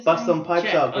Bust them pipes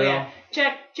Check. out, girl. Oh, yeah.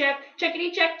 Check,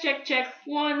 checkity check, check, check.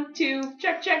 1, 2,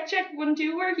 check, 1,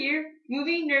 2, we're here.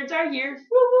 Movie nerds are here.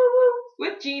 Woo, woo, woo.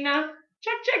 With Gina.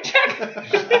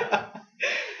 Check.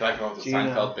 I come up with a Gina.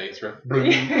 Seinfeld bass riff. There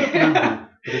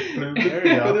we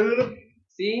go.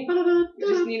 See?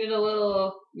 Just needed a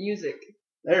little music.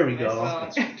 There we That's go. all.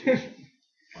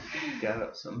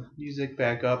 Got some music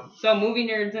back up. So, movie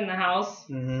nerds in the house.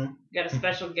 Mm-hmm. Got a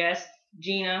special guest,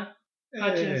 Gina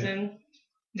Hutchinson.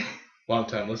 Long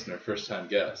time listener, first time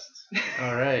guest.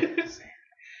 All right.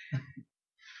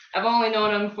 I've only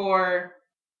known him for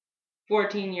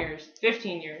 14 years,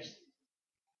 15 years.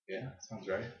 Yeah, sounds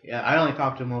right. Yeah, I only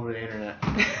talk to him over the internet.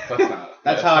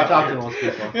 That's how I talk to weird. most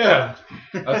people. Yeah,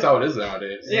 that's how it is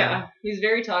nowadays. Yeah, he's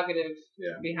very talkative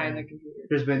Yeah. behind the computer.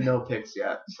 There's been no pics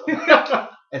yet, so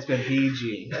it's been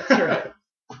PG. That's right.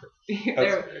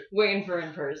 They're great. waiting for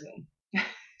in person.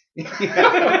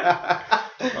 Yeah.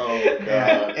 Oh god.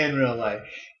 Yeah, in real life.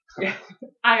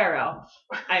 IRL.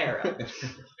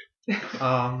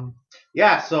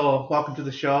 Yeah, so welcome to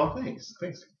the show. Thanks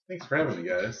for having me,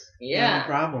 guys. No Yeah.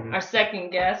 problem. Our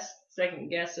second guest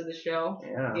of the show.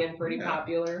 Yeah. Getting pretty Yeah.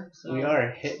 popular. So. We are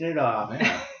hitting it off.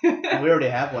 Yeah. We already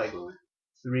have like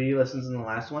 3 listens in the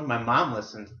last one. My mom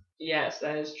listened. Yes,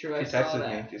 that is true. I She saw texted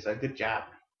that. me. She said, "Good job."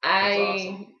 I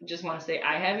awesome. just want to say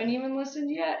I haven't even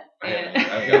listened yet. I've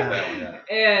got that one,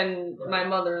 yeah. And my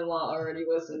mother-in-law already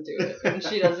listened to it, and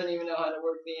she doesn't even know how to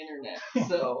work the internet.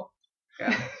 So,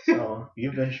 Yeah. So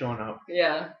you've been showing up.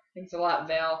 yeah. Thanks a lot,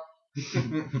 Val.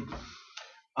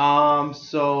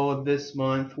 So this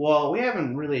month, well, we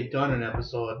haven't really done an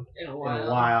episode In a in while.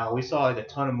 a while. We saw like a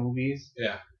ton of movies.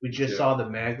 Yeah. We just Yeah. saw The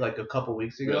Meg like a couple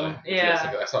weeks ago. Really? Yeah. Yes,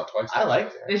 I saw it twice. I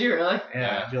liked it. Did you really?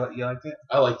 Yeah. You liked it?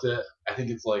 I liked it. I think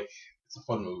it's a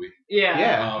fun movie. Yeah.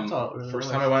 Yeah. That's all it really First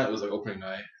was. time I went, it was like opening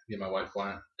night. Me and my wife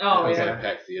went. Oh, it was yeah. like a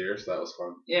packed theater, so that was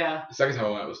fun. Yeah. The second time I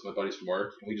went was with my buddies from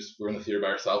work, and we were in the theater by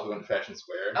ourselves. We went to Fashion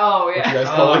Square. Oh, Which you yeah. guys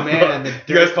call Oh man, the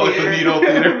you guys call it theater. the Needle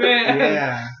Theater. Man.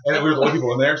 Yeah. And then we were the only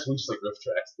people in there, so we just like riff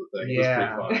tracks the thing.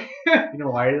 Yeah. It was pretty fun. You know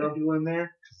why they don't do in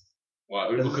there? Wow,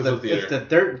 Because because of the theater. it's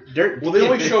the dirt. Well,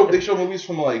 they show movies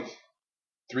from like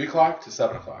 3 o'clock to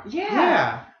 7 o'clock. Yeah.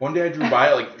 Yeah. One day I drove by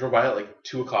at like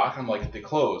 2 o'clock. I'm like, they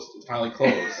closed. It's finally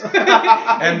closed. And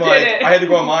And like, I had to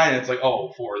go online, and it's like,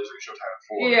 oh, 4. There's like showtime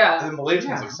at 4. Yeah. And then the latest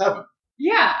one's like 7.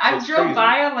 Yeah, I It's drove crazy.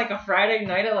 by on like a Friday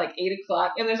night at like 8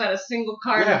 o'clock, and there's not a single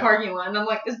car in the Yeah. parking lot. And I'm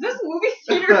like, is this movie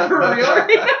theater for real right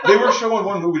now? They were showing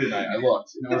one movie tonight. I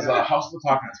looked. And it was House of the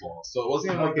Talking Swallows. So it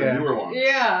wasn't even like Okay. the newer ones.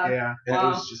 Yeah. Yeah. And Wow.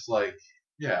 it was just like,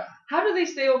 yeah, How do they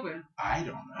stay open? I don't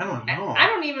know. I don't know. I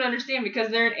don't even understand because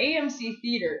they're an AMC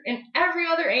theater, and every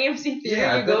other AMC theater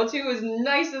Yeah, you go to is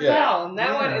nice as Yeah. hell, and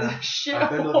that one is Yeah. a shit.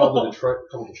 I've been to all the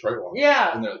couple Detroit ones.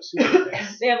 Yeah. And they're like super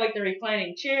nice. They have like the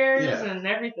reclining chairs Yeah. and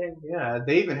everything. Yeah,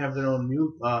 they even have their own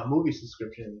new movie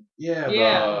subscription. Yeah,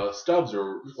 Yeah. Stubbs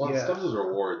Yeah. Stubbs is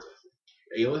rewards.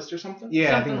 A-list or something? Yeah,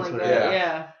 I Something think that's like what it that. is.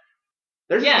 Yeah.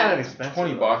 They're just Yeah. kind of expensive.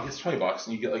 $20. It's $20,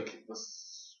 and you get like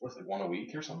what's like one a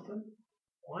week or something.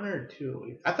 1 or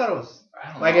 2. I thought it was.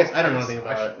 I don't Well, I know. guess I don't know anything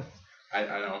about it. I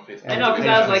don't know. I know, because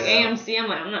I was like, Yeah. AMC, I'm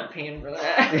like, I'm not paying for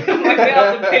that. I'm like, they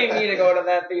have to pay me to go to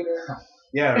that theater.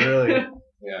 Yeah, really.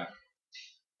 Yeah.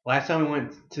 Last time we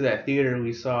went to that theater,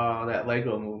 we saw that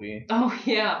Lego movie. Oh,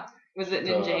 yeah. Was it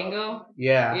The- Ninjago?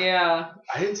 Yeah, Yeah.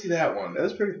 I didn't see that one. that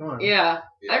was pretty fun. Yeah.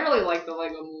 Yeah. I really like the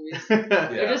Lego movies. Yeah.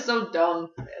 They're just so dumb.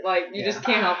 Like, you just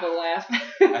can't help but laugh.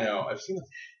 I know. I've seen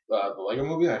the Lego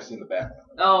movie, and I've seen the Batman.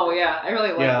 Oh, yeah. I really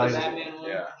like Yeah, the like- Batman one.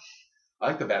 Yeah. I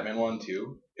like the Batman one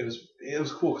too. It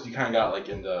was cool because you kind of got like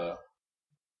into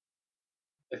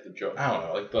like the joke. I don't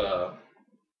know, like the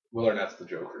Will Arnett's the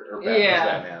Joker or Batman's Yeah.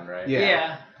 Batman, right? Yeah.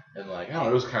 Yeah. And like I don't know,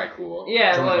 it was kind of cool.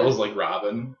 Yeah, it Jonah was. Hill's like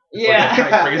Robin. It's Yeah. Like, it's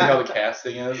kind of crazy how the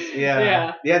casting is.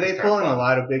 Yeah. Yeah. They It's pull in kinda a fun.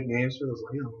 lot of big names for those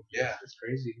Lego movies. Yeah. It's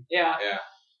crazy. Yeah. Yeah.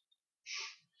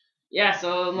 Yeah,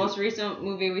 so the most recent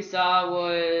movie we saw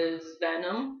was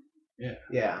Venom.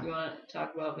 Yeah. You want to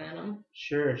talk about Venom?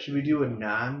 Sure. Should we do a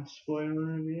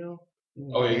non-spoiler review?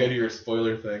 Oh, you gotta do your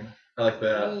spoiler thing. I like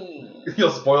that. Mm.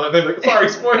 You'll spoil it. They're like, sorry,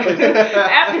 spoiler.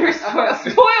 After spoiler!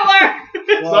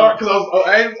 Sorry, because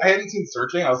I hadn't seen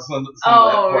Searching. I was listening to that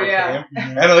Oh, before yeah. I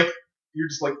came, Mhm. and like you're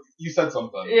just like you said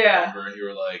something. Yeah. Remember, and you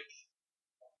were like,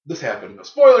 "This happened."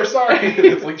 Spoiler, sorry.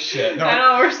 It's like shit. No, I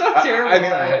know, we're so terrible I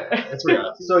mean, at it. it's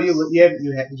real. So did you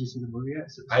see the movie yet?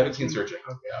 I haven't seen Searching.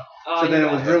 Oh, So then you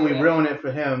it was guys, we yeah. ruined it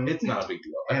for him, It's not a big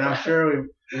deal. and I'm sure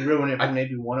we ruined it for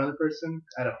maybe one other person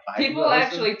out of 5. People that listen.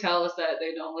 actually tell us that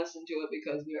they don't listen to it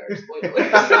because we are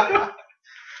spoilers.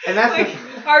 And that's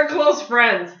like our close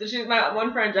friends. She's my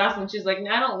one friend, Jocelyn. She's like,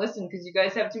 I don't listen because you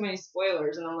guys have too many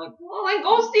spoilers. And I'm like, well, then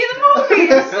go see the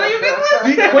movies so you can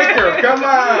listen. Be quicker, come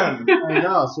on. I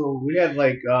know. So we had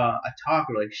like a talk.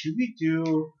 We're like, should we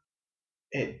do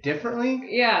it differently?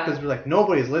 Yeah. Because we're like,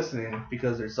 nobody's listening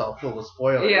because it's all filled with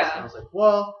spoilers. Yeah. And I was like,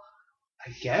 well,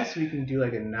 I guess we can do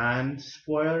like a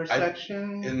non-spoiler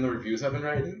section. In the reviews I've been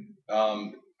writing,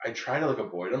 I try to like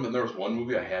avoid them, and there was one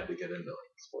movie I had to get into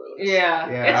like spoilers. Yeah.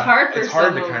 Yeah. It's hard for It's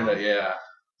hard some to of kind them. of you have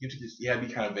to just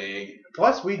be kind of vague.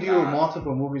 Plus, we do Nah.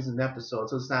 multiple movies in an episode,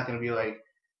 so it's not going to be like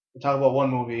we talk about one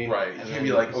movie. Right. You and can't then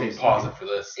be like, say you pause something. it for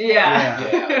this. Yeah.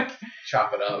 Yeah. Like,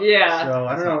 chop it up. Yeah. So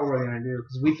I don't know what we're gonna do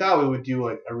because we thought we would do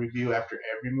like a review after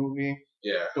every movie,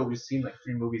 Yeah. but we've seen like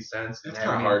 3 movies since. It's and kind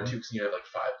of every- hard too because you have like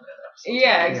 5-minute episodes.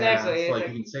 Yeah, Yeah, exactly. It's It's like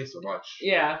like- you can say so much.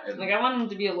 yeah. And- Like I want them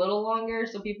to be a little longer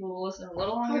so people will listen a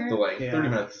little I longer. like the length. Yeah. 30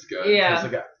 minutes is good. Yeah.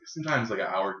 'Cause, like, sometimes like an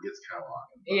hour gets kind of long.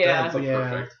 But Yeah. then it's like Yeah.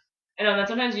 perfect. And then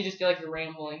sometimes you just feel like you're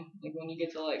rambling. Like when you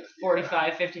get to like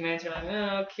 45, 50 minutes, you're like,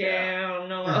 oh, okay, I don't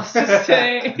know what else to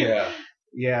say. Yeah.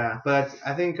 Yeah, but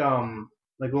I think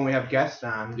like when we have guests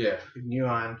on, Yeah. having you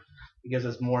on, it gives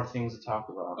us more things to talk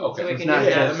about. Okay. So we It's can not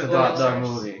use that just as about the spoilers.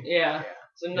 movie. Yeah.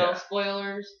 So no Yeah.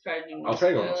 spoilers. Try to do no I'll try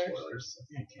to go spoilers. no spoilers.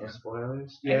 No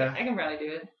spoilers. I Yeah. can probably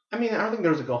do it. I mean, I don't think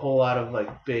there was like a whole lot of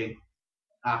like big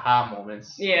aha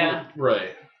moments. Yeah.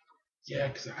 Right. Yeah,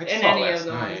 because I just And saw any last of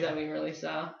the night. ones that we really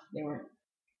saw, they weren't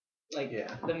like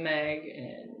Yeah. the Meg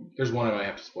and There's one I might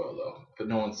have to spoil though, but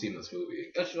no one's seen this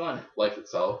movie. which one? Life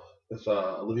Itself with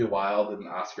Olivia Wilde and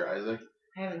Oscar Isaac.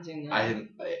 I haven't seen that. I hadn't.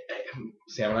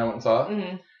 Sam and I went and saw it,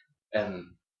 Mm-hmm. and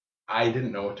I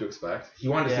didn't know what to expect. He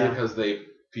wanted to see it Yeah. because they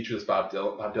feature this Bob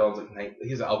Dylan. Bob Dylan's like he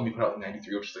has an album he put out in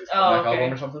 '93, which is like his Oh, comeback okay.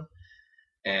 album or something.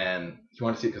 And he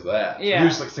wanted to see it because of that. So Yeah. he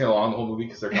was just like singing along the whole movie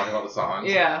because they're talking about the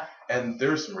songs. Yeah. And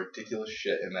there's some ridiculous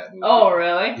shit in that movie. Oh,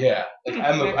 really? Yeah. Like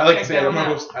I like to say I'm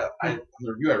gonna go. I'm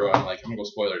the review I wrote. I'm like I'm gonna go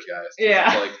spoilers, guys. 'Cause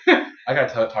Yeah. it's like I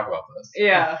gotta talk about this.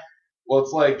 Yeah. Well,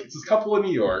 it's this couple in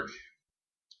New York,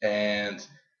 and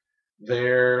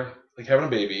they're like having a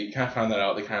baby. You kind of find that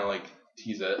out. They kind of like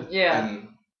tease it. Yeah. And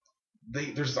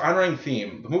there's this on-running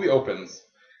theme. The movie opens.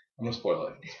 I'm gonna spoil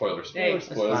it. Spoilers. Hey, Spoilers.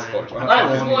 it's Spoilers. fine. Spoilers. Lots of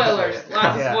I don't wanna spoilers. say it.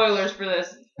 Lots of Yeah. spoilers for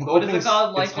this. The What is it opening's-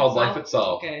 called? It's called Life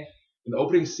Itself. Okay. In the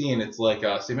opening scene, it's like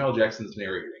Samuel L. Jackson's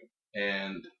narrating,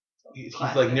 and he's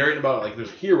like Classic. narrating about like there's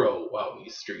a hero out in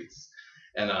these streets,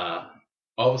 and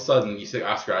all of a sudden you see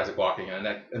Oscar Isaac walking, and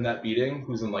that beating,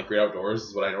 who's in like Great Outdoors,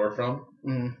 is what I know her from,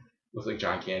 Mm, with like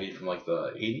John Candy from like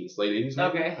the '80s, late '80s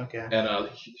maybe. Okay. okay. And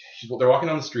they're walking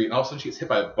down the street, and all of a sudden she gets hit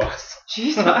by a bus,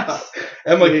 Jesus.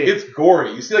 and like Wait. it's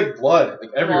gory. You see like blood like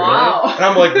everywhere, Wow. and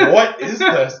I'm like, what is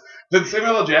this? Then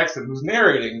Samuel L. Jackson, who's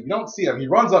narrating, you don't see him. He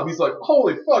runs up. He's like,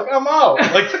 "Holy fuck, I'm out!"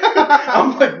 Like,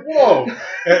 I'm like, "Whoa!"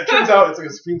 And it turns out it's like a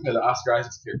screenplay that Oscar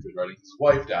Isaac's character is writing. His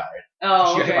wife died.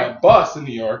 Oh, She got hit by okay. a bus in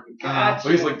New York. Gotcha. So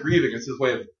he's like grieving. It's his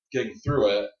way of getting through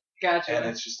it. Gotcha. And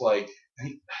it's just like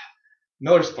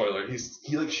another spoiler.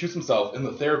 He like shoots himself in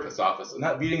the therapist's office, and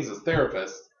that beating's his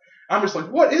therapist. I'm just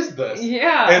like, what is this?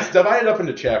 Yeah. And it's divided up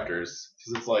into chapters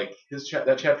because it's like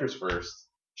that chapter's first.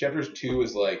 Chapters 2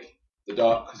 is like the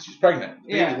dog because she's pregnant.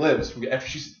 The Yeah. baby lives after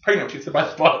she's pregnant. She gets hit by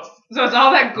the bus. So it's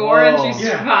all that gore and Oh. she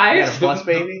Yeah. survives. Yeah, bus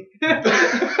baby.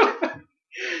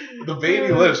 The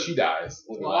baby lives. She dies.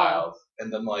 Like Wow. wild.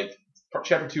 And then like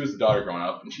chapter 2 is the daughter growing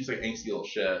up, and she's like angsty little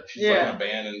shit. She's like in Yeah. a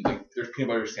band, and like there's peanut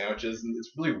butter sandwiches, and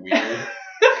it's really weird.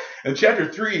 And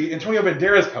chapter 3, Antonio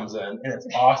Banderas comes in, and it's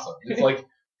awesome. It's like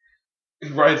he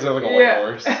rides on like a white Yeah.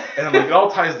 horse, and I'm like it all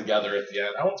ties together at the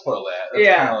end. I won't spoil that. That's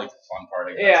Yeah. kind of like the fun part,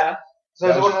 I guess. Yeah. So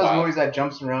it's That one was of those wild. movies that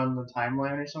jumps around the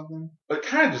timeline or something. But it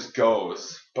kind of just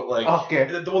goes. But like, Okay.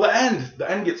 well, the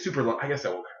end gets super long. I guess I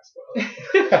will kind of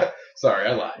spoil it. Sorry,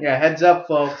 I lied. Yeah, heads up,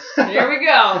 folks. Here we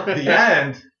go. The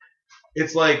end,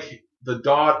 it's like the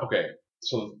dog. Okay,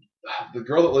 so the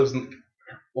girl that lives in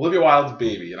Olivia Wilde's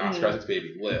baby and Oscar Mhm. Isaac's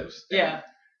baby lives. Yeah.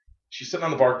 She's sitting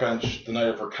on the park bench the night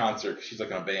of her concert because she's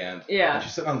like in a band. Yeah. And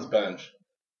she's sitting on this bench,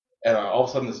 and all of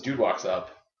a sudden this dude walks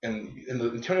up. And in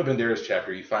the Antonio Banderas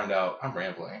chapter, you find out I'm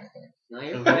rambling. I think. No,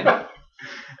 you're fine.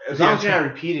 As long as you're not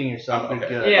repeating yourself, you're Okay.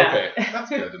 good. Yeah. Okay, that's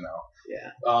good to know.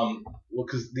 Yeah. Well,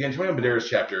 because the Antonio Banderas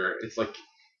chapter, it's like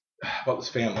about this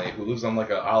family who lives on like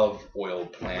an olive oil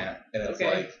plant, and it's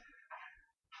Okay. like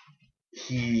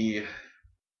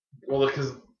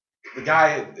because the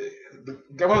guy,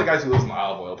 one of the guys who lives in the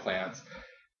olive oil plants,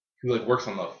 who like works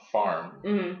on the farm,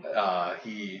 Mm-hmm.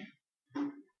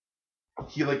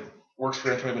 he like works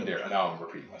for Antonio Banderas. Now I'm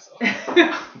repeating myself.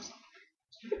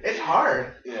 It's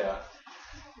hard. Yeah.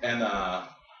 And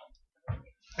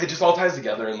it just all ties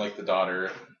together, and like the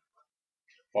daughter,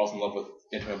 falls in love with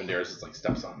Antonio Banderas' like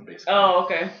stepson, basically. Oh,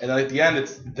 okay. And then at the end,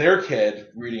 it's their kid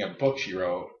reading a book she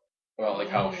wrote about like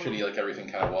how shitty like everything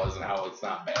kind of was and how it's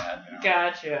not bad. You know?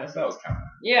 Gotcha. So that was kind of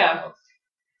Yeah.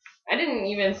 I didn't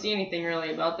even see anything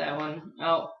really about that one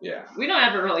out. Yeah. We don't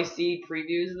ever really see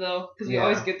previews though, because we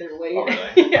always get there late. Oh,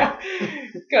 really? Yeah,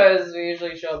 because we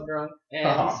usually show up drunk,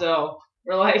 and so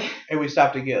we're like, And we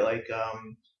stopped to get like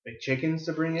chickens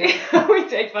to bring in. we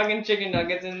take fucking chicken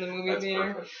nuggets in the movie That's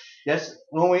theater. perfect. Yes,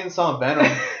 when we went and saw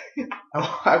Venom,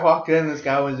 I walked in. This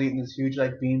guy was eating this huge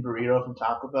like bean burrito from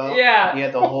Taco Bell. Yeah. He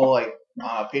had the whole like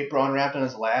paper unwrapped in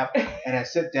his lap, and I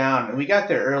sit down, and we got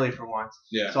there early for once,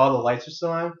 Yeah. so all the lights are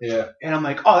still on. Yeah. And I'm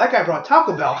like, oh, that guy brought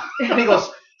Taco Bell. And he goes,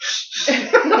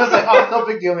 I was like, oh, no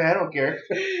big deal, man. I don't care.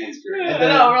 I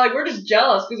know, we're like, we're just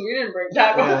jealous because we didn't bring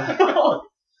Taco Yeah. Bell.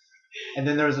 And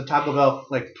then there was a Taco Bell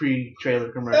like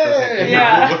pre-trailer commercial. Hey!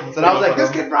 Yeah. So I was like, this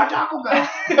kid brought Taco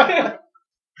Bell.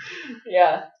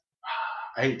 Yeah.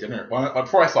 I ate dinner. Well,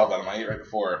 before I saw Venom, I ate right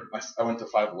before. I went to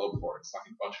Five Below before and snuck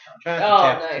in Bunch Crunch. Trying to Oh,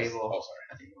 tap the nice. table. Oh,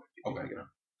 sorry. Okay.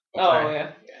 Oh,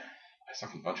 yeah. I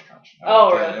snuck in Bunch Crunch. Oh,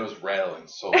 And really? it was rattling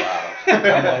so loud.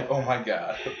 I'm like, oh my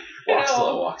god. Walk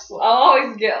slow, walk slow.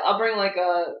 I'll bring like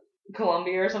a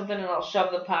Columbia or something, and I'll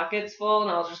shove the pockets full,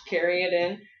 and I'll just carry it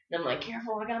in. And I'm like,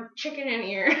 careful, I got chicken in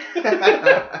here.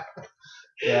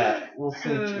 Yeah, we'll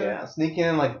sneaking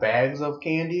in like bags of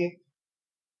candy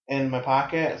in my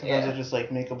pocket. Sometimes I just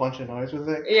like make a bunch of noise with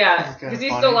it. Yeah, It's kinda because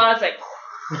he's funny. still on. It's like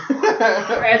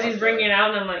as he's bringing it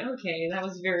out, and I'm like, okay, that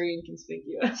was very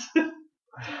inconspicuous.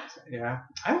 Yeah,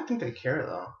 I don't think they care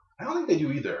though. I don't think they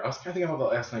do either. I was kind of thinking about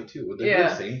that last night too. Would they Yeah.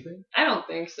 really say anything? I don't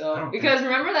think so. I don't think Because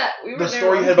remember that we were The there story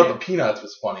you one had about time- the peanuts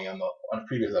was funny on a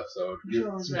previous episode. Which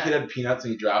one was Some that? kid had peanuts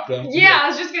and he dropped them. Yeah, I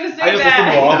was just gonna say I just that.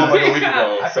 listened to all of them like a week Yeah.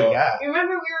 ago. I So. forgot.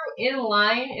 Remember we were in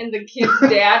line and the kid's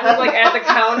dad was like at the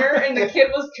counter and the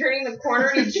kid was turning the corner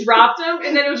and he dropped him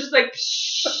and then it was just like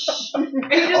psh,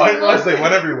 and he just Oh, I didn't realize looked, they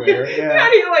went everywhere. Yeah.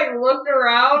 and he like looked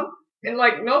around and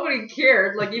like nobody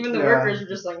cared. Like even the Yeah. workers were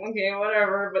just like, okay,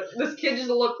 whatever. But this kid just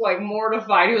looked like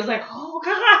mortified. He was like, oh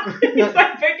god. He's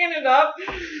like picking it up.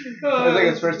 It was like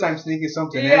his first time sneaking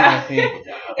something Yeah. in, I think,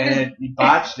 And and his he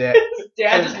botched it.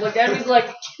 dad just looked at him. He's like,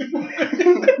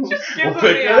 just give We'll him pick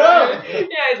the it other. up. Yeah,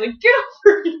 he's like, get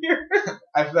over here.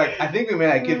 I think we made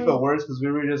that kid feel worse because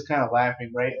we were just kind of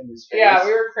laughing right in his face. Yeah,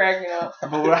 we were cracking up.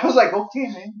 But I was like, okay,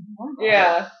 man.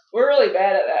 Yeah, we're really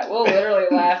bad at that. We'll literally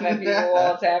laugh at people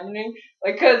while it's happening.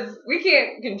 Like, because we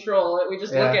can't control it. We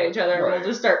just look Yeah. at each other and Right. we'll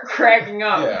just start cracking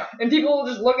up. Yeah. And people will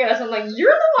just look at us and like,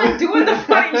 you're the one doing the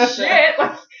funny shit.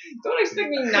 Like, don't expect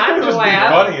me not You're to just being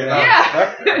laugh. funny and not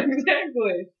Yeah, expecting.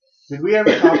 exactly. Did we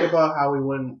ever talk about how we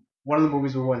went? One of the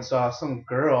movies we went and saw, some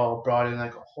girl brought in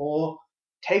like a whole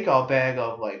takeout bag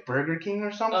of like Burger King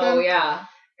or something. Oh, yeah.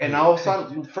 And all of a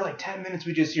sudden, for like 10 minutes,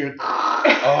 we just hear.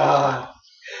 Oh.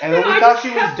 And then we I thought just she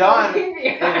was kept done. walking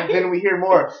behind. And then we hear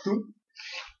more.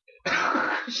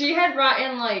 She had brought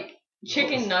in like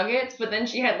chicken nuggets, but then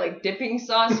she had like dipping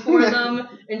sauce for them,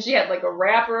 and she had like a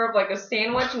wrapper of like a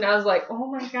sandwich, and I was like,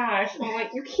 oh my gosh, I'm like,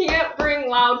 you can't bring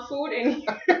loud food in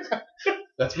here.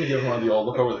 That's me giving one of the old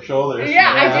look over the shoulder.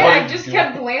 Yeah, I did. Yeah. I just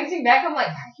kept glancing back. I'm like,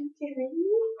 are you kidding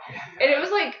me? And it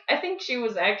was like, I think she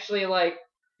was actually like,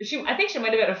 I think she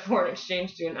might have had a foreign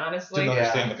exchange student, honestly. Didn't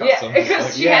understand the Yeah, customs. because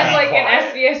Like, she yeah, had like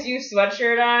quiet. an SVSU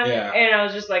sweatshirt on, Yeah. and I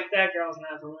was just like, that girl's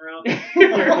not from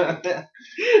around.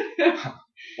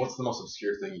 What's the most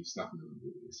obscure thing you've snuck into the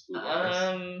movies?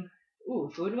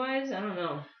 Food-wise? Food wise, I don't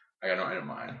know. I got no idea of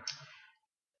mine.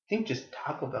 I think just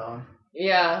Taco Bell.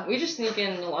 Yeah, we just sneak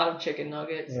in a lot of chicken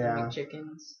nuggets Yeah. and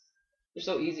chickens. They're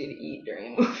so easy to eat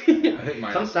during a movie. I think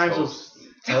mine Sometimes was toast.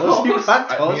 Toast. You got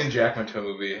Me toast. and Jack went to a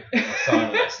movie. My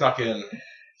son snuck in.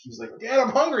 He was like, Dad, I'm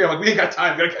hungry. I'm like, we ain't got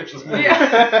time. We gotta catch this movie.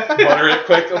 Yeah. Butter it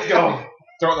quick. Let's go.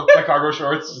 Throw it in my cargo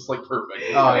shorts. Just like perfect.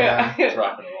 Oh, yeah. It's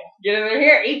rock and roll. Get in there,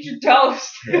 here, eat your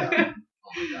toast. Yeah.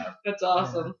 Oh my god. That's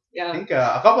awesome. I Yeah. think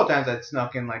a couple of times I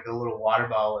snuck in like a little water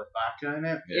bottle with vodka in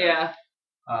it. Yeah.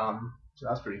 So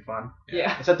that's pretty fun.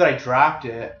 Yeah. Except that I dropped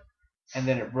it, and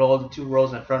then it rolled 2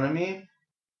 rows in front of me,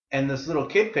 and this little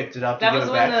kid picked it up to That give was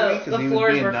it when back to me the because he was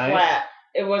floors being were nice. flat.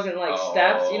 It wasn't like Oh,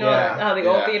 steps, you know, yeah. how the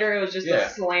old Yeah. theater, it was just Yeah. a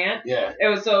slant. Yeah. It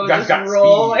was so it You was guys just got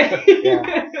roll. speed.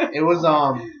 Yeah. It was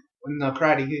when the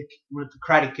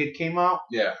Karate Kid came out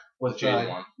Yeah. with The Jaden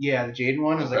one. Yeah, the Jaden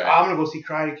one. I was like, Okay. oh, I'm gonna go see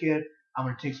Karate Kid. I'm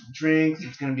gonna take some drinks.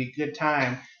 It's gonna be a good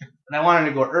time. And I wanted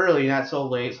to go early, not so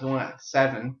late, so I went at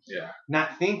 7. Yeah.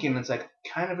 Not thinking it's like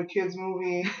kind of a kids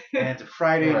movie, and it's a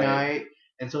Friday Right. night,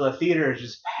 and so the theater is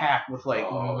just packed with like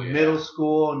Oh, yeah. middle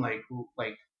school and like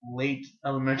late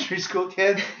elementary school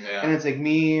kids. And Yeah. it's like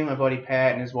me, my buddy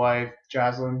Pat, and his wife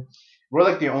Jocelyn, we're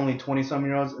like the only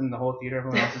 20-some-year-olds in the whole theater.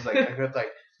 Everyone else is like a good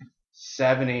like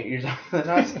 7, 8 years older than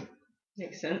us.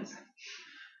 Makes sense.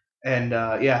 And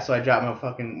so I dropped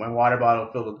my water bottle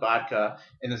filled with vodka,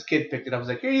 and this kid picked it up. I was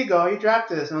like, "Here you go, you dropped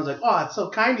this," and I was like, "Oh, it's so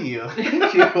kind of you."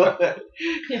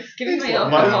 Yes, give me my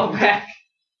alcohol back.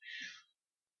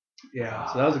 Yeah,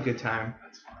 so that was a good time.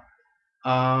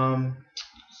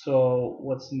 So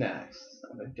what's next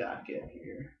on the docket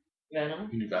here? Venom.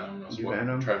 You do Venom, no Do spoiler.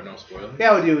 Venom. Try no spoiler.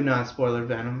 Yeah, we'll do non-spoiler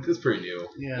Venom. It's pretty new.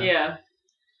 Yeah. Yeah.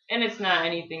 And it's not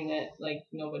anything that like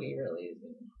nobody really is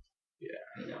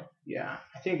gonna, you know. Yeah,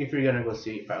 I think if you're gonna go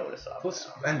see it, you probably would have saw Plus,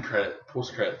 it.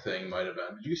 post credit thing might have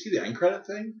been. Did you see the end credit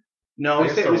thing? No, I we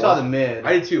guess there saw was. the mid.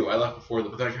 I did too. I left before,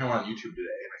 but then I kind of went on YouTube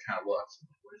today and I kind of looked. I'm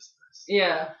like, what is this?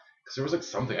 Yeah. Because there was like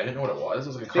something. I didn't know what it was. It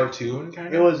was like a cartoon kind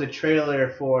of. It was a trailer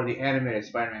for the animated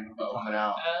Spider-Man movie Oh. coming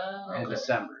out in Okay.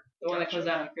 December. The one that comes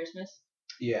out on Christmas.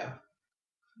 Yeah.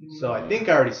 So I think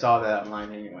I already saw that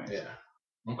online anyway.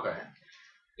 Yeah. Okay.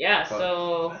 Yeah.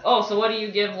 So what do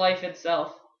you give Life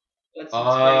itself? What's its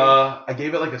I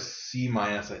gave it like a C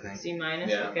minus, I think. grade? C minus.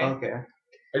 Yeah. Okay. Okay.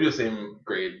 I do the same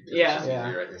grade. It's Yeah. just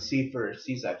easier, I think. C for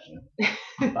C-section.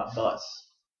 Bus.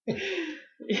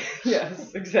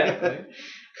 Yes, exactly.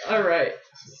 All right.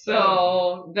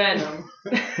 So Venom.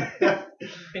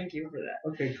 Thank you for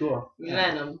that. Okay, cool.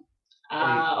 Venom.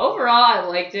 Overall, I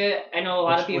liked it. I know a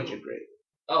lot of people. What's your grade?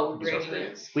 Oh, These are grading it.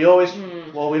 grades. We always,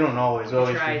 Hmm. well, we don't always. We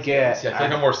always Try to. forget. See, I feel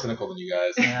like I'm more cynical than you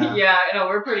guys. Yeah. Yeah, I know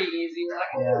we're pretty easy. We're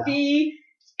like Yeah. B,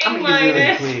 A I'm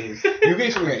minus. easily pleased. You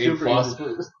gave something an A Super plus. easy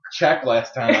pleased. Check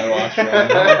last time I watched it. I'm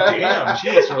like, damn, she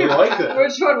must really like it.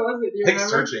 Which one was it? Do you I think remember?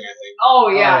 Searching, I think. Oh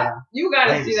yeah, yeah. you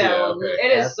gotta I need see to see that that, one. okay.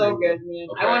 It is That's so pretty good, man.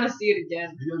 Okay. I want to see it again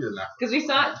Maybe I'll do that. because we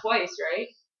saw it twice, right?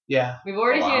 Yeah. We've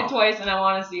already Oh, seen wow. it twice, and I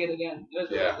want to see it again. It was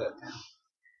really Yeah. good.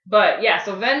 But yeah,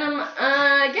 so Venom.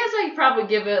 I guess I'd probably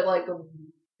give it like a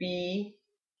B.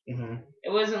 hmm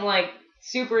It wasn't like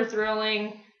super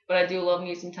thrilling, but I do love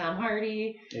me some Tom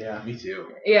Hardy. Yeah. Me too.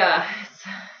 Yeah,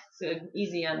 it's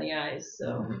easy on the eyes. So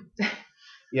Mhm.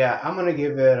 Yeah, I'm gonna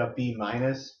give it a B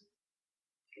minus.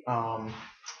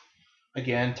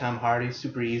 Again, Tom Hardy,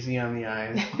 super easy on the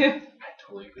eyes. I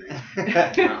totally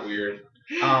agree. Not weird.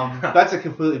 That's a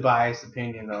completely biased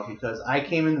opinion though, because I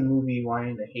came in the movie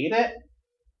wanting to hate it, thinking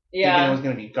it yeah, was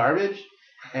gonna be garbage,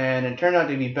 and it turned out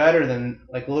to be better than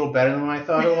a little better than what I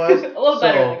thought it was. a little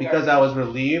better. So than because garbage. I was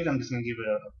relieved, I'm just gonna give it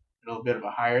a little bit of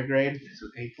a higher grade. It's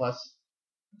an A plus.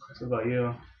 So what about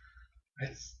you?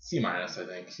 It's C minus, I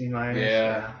think. C minus.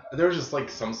 Yeah. There was just like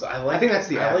some. I think that's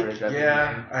the average. I think,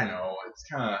 yeah, man. I know. It's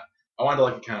kind of. I wanted to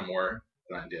like it kind of more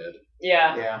than I did,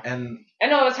 Yeah. Yeah. and I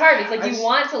know it's hard. It's like I you just-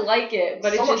 want to like it,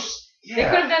 but so it's much. just Yeah. they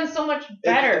could have done so much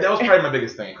better. That was probably my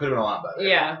biggest thing. It could have been a lot better.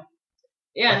 yeah.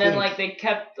 Yeah, I and then think- like they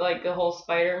kept like the whole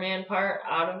Spider-Man part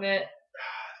out of it.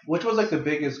 Which was like the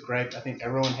biggest gripe I think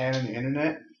everyone had on the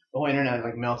internet. The whole internet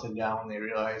like melted down when they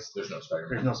realized There's no Spider-Man.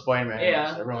 there's no Spider-Man.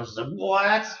 Yeah. Everyone was just like,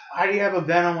 what? How do you have a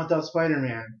Venom without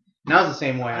Spider-Man? And I was the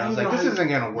same way. I was like, this isn't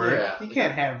gonna work. Yeah. You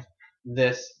can't have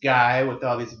this guy with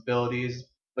all these abilities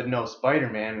but no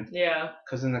Spider-Man. Yeah.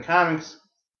 Because in the comics,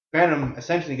 Venom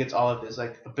essentially gets all of his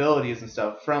like abilities and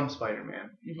stuff from Spider-Man.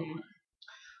 hmm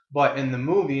But in the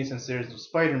movie, since there's no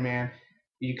Spider-Man,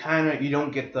 you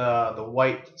don't get the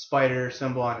white spider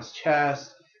symbol on his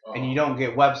chest, and you don't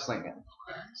get web slinging.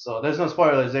 Okay. So there's no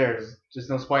spoilers there. There's just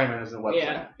no Spider-Man as the web Yeah.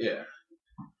 slinging. Yeah.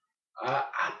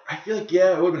 I feel like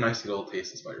it would have been nice to get a little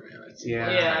taste of Spider-Man.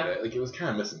 Yeah. Like it was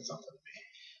kind of missing something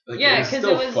to me. Like Yeah, it was 'cause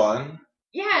still it was- fun.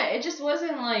 Yeah, it just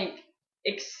wasn't like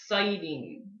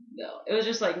exciting though. It was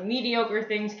just like mediocre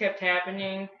things kept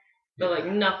happening, but like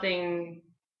nothing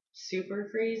super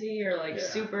crazy or like Yeah.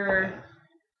 super.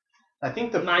 I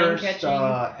think the Mind first catching.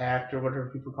 act or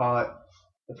whatever people call it,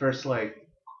 the first like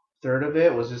third of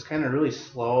it was just kind of really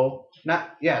slow.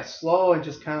 Slow and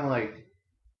just kind of like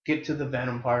get to the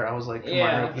Venom part. I was like, come on,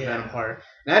 Yeah. hurry up the Yeah. Venom part.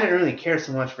 And I didn't really care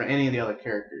so much for any of the other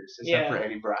characters except Yeah. for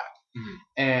Eddie Brock. Mhm.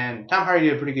 And Tom Hardy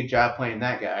did a pretty good job playing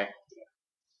that guy.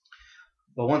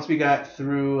 But once we got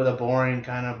through the boring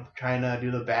kind of trying to do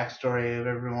the backstory of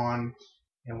everyone,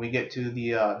 and we get to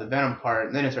the Venom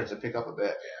part, then it starts to pick up a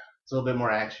bit. It's a little bit more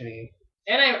actiony.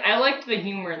 And I liked the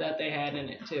humor that they had in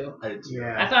it too. I did too.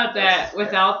 Yeah. I thought that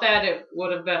without that it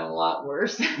would have been a lot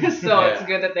worse. So Yeah. it's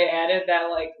good that they added that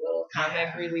like little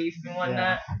comic relief and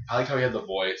whatnot. I liked how he had the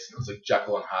voice. It was like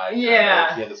Jekyll and Hyde.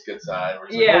 Yeah. He had this good side. Where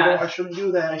he's Yeah. like, oh, no, I shouldn't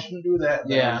do that. I shouldn't do that.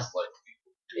 And then Yeah. he just, like,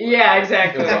 Yeah, it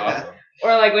exactly. was awesome.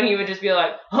 Or like when he would just be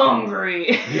like, hungry.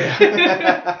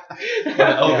 Yeah. The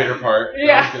elevator part.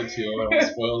 Yeah. That was good too. I don't want to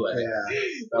spoil that. Yeah.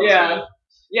 That was Yeah. good.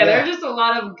 Yeah, there Yeah. are just a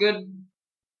lot of good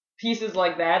pieces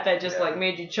like that just Yeah. like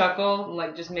made you chuckle and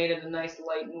like just made it a nice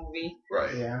light movie.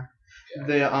 Right. Yeah. Yeah.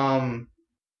 The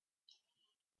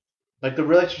like the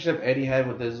relationship Eddie had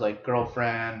with his like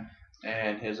girlfriend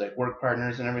and his like work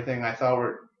partners and everything, I thought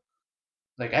were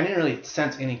like I didn't really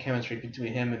sense any chemistry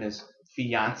between him and his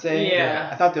fiance. Yeah.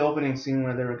 I thought the opening scene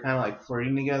where they were kind of like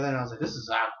flirting together, and I was like, this is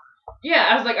awkward. Yeah,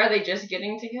 I was like, are they just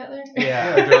getting together? Yeah,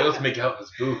 Yeah. they're like, let's make out in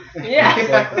this booth. Yeah. It's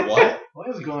like, what? What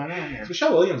is going on here? So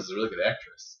Michelle Williams is a really good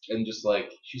actress, and just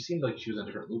like she seemed like she was in a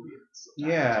different movie.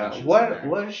 Yeah. She was in What there.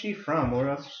 What is she from? Where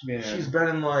else has she been in? She's been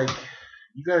in like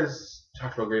you guys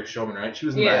talked about Greatest Showman, right? She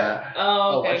was in Yeah. that.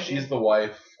 Oh, okay. She's the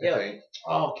wife, I Yep. think.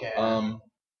 Okay.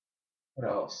 What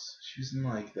else? She was in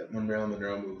like that one Marilyn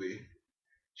Monroe movie.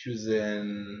 She was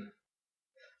in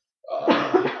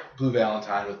Blue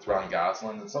Valentine with Ron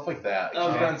Gosling and stuff like that.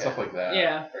 She's been in stuff like that.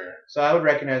 Yeah. So I would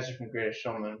recognize her from Greatest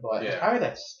Showman, but it's Yeah. probably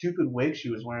that stupid wig she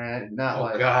was wearing. Not Oh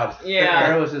like God. her Yeah.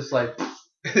 hair was just like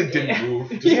It didn't move.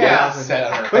 Just Yeah. like sat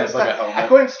on I her couldn't, head like a stop- I helmet.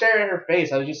 couldn't stare at her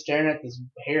face. I was just staring at this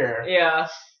hair. Yeah.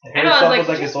 The I hair know, I was itself like, was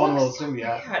like just its own little looks-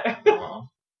 symbiote. Aw.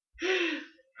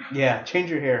 Yeah, change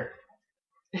your hair.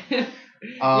 You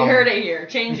heard it here.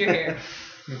 Change your hair.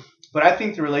 But I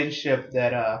think the relationship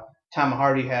that Tom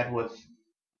Hardy had with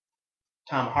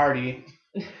Tom Hardy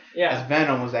Yeah. as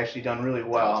Venom was actually done really That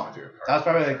was my well. favorite part. That was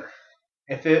probably like,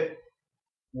 if it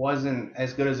wasn't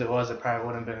as good as it was, it probably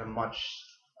wouldn't have been a much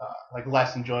like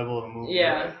less enjoyable of a movie.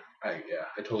 Yeah. I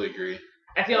totally agree.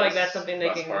 I feel like that's something they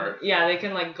Best can. part. Yeah, they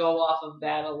can like go off of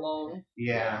that alone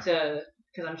Yeah. because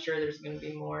I'm sure there's gonna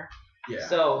be more. Yeah.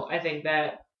 So I think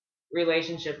that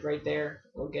relationship right there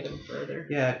will get them further.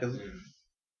 Yeah, because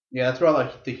that's where all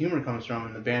like the humor comes from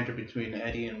and the banter between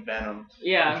Eddie and Venom,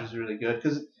 Yeah. which is really good.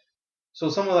 Because so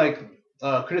some of like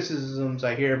criticisms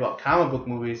I hear about comic book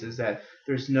movies is that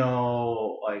there's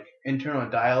no like internal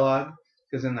dialogue.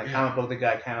 Because in the comic book, the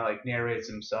guy kind of like narrates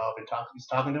himself and he's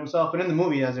talking to himself, but in the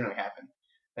movie, it doesn't really happen.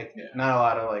 Like not a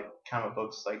lot of like comic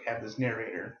books like have this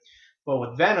narrator, but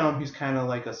with Venom, he's kind of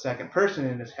like a second person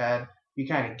in his head. You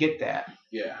kind of get that.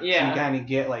 Yeah. So you Yeah. kind of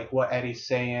get like what Eddie's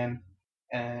saying,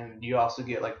 and you also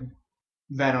get like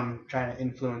Venom trying to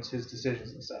influence his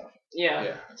decisions and stuff. Yeah.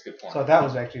 Yeah. That's a good point. So that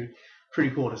was actually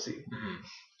pretty cool to see. Mhm.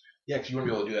 Yeah, because you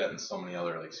wouldn't be able to do that in so many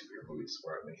other like superhero movies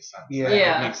where it makes sense. Yeah. That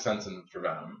Yeah. makes sense for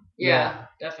Venom. Yeah,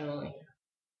 definitely.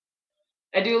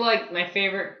 I do like my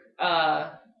favorite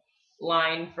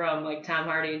line from like Tom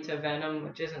Hardy to Venom,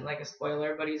 which isn't like a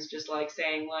spoiler, but he's just like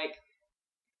saying like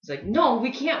he's like, no,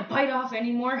 we can't bite off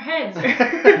any more heads. Or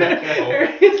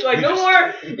it's like We no just-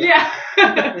 more. Yeah,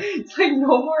 it's like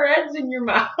no more heads in your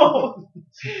mouth.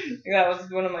 That was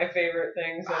one of my favorite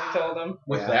things that he told him.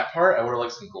 With Yeah. that part, I would have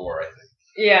liked some gore. I think.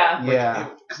 Yeah, Yeah.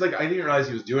 Because like I didn't realize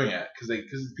he was doing it because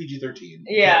it's PG-13. You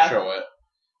Yeah. Can't show it.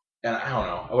 And I don't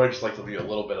know. I would have just liked to do a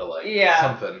little bit of like Yeah.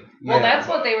 something. well, Yeah. that's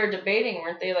what they were debating,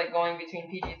 weren't they? Like going between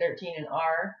PG-13 and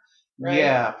R. Right?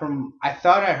 Yeah, I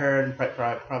thought I heard, and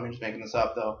probably just making this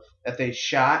up though, that they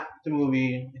shot the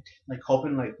movie like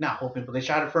not hoping, but they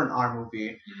shot it for an R movie,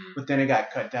 Mhm. but then it got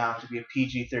cut down to be a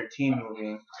PG-13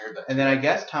 movie. I heard that. And then I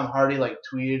guess Tom Hardy like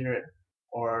tweeted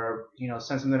or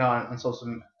sent something out on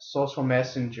social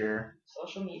messenger,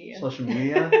 Social media. social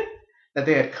media, that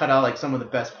they had cut out like some of the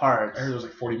best parts. I heard it was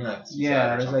like 40 minutes. he Yeah, said,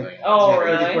 or it was like- something. Oh, Yeah,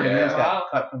 30, really? 40 minutes Yeah. got Wow.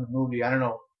 cut from the movie. I don't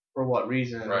know for what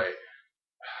reason. Right.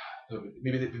 So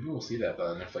maybe we'll see that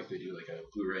then if like they do like a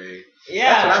Blu-ray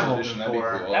Yeah. That's what I'm special edition. That'd be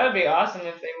hoping for. cool. That would be awesome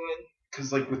if they would.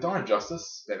 Because like with Dawn of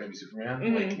Justice, Batman v Superman,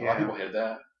 Mhm. like a lot Yeah. of people hated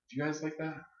that. Do you guys like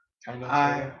that? Kind of.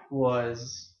 I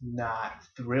was not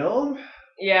thrilled.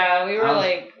 Yeah, we were I was-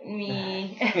 like,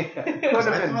 me. Could I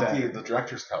have been thought better. the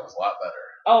director's cut was a lot better.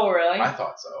 Oh, really? I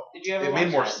thought so. Did you ever It made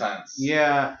watch more that? sense.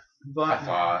 Yeah, but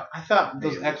I thought.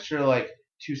 those maybe. extra like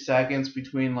 2 seconds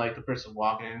between like the person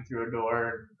walking in through a door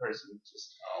and the person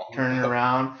just Oh. turning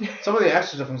around. Some of the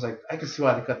extra stuff I was like, I can see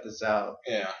why they cut this out.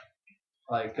 Yeah.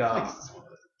 Like I think this would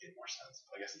made more sense.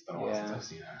 But I guess it's been a while since Yeah. I've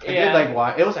seen it. I Yeah. did like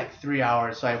watch. It was like 3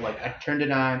 hours, so I turned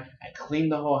it on. I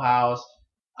cleaned the whole house.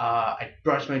 I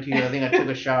brushed my teeth. I think I took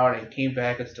a shower and I came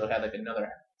back and still had like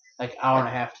another like hour and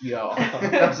a half to go.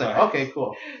 I was like, okay,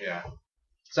 cool. Yeah.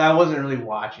 So I wasn't really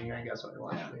watching, I guess, when I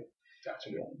watched it. Gotcha.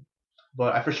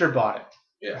 But I for sure bought it.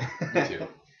 Yeah. Me too.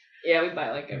 Yeah, we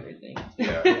buy like everything.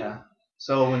 Yeah. Yeah.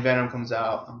 So when Venom comes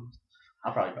out,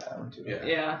 I'll probably buy that one too. Yeah.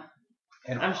 Yeah.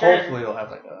 And I'm sure- hopefully it'll have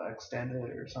like a extended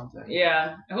or something.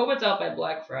 Yeah. I hope it's out by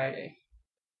Black Friday.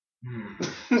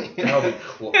 That'll be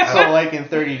cool. So like in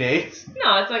 30 days.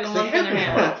 No, it's like a They month have and a been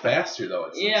coming half. out faster though.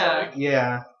 It seems Yeah. like.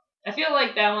 Yeah. I feel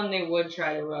like that one they would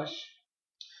try to rush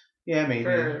Yeah, maybe.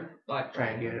 for Black Try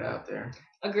Friday. and get it out there.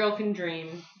 A girl can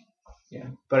dream. Yeah.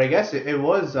 But I guess it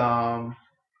was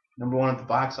 #1 at the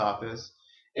box office,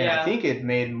 and I think it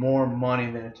made more money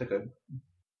than it took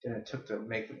to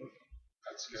make the movie.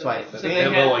 That's good. So I So think they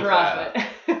will had like that.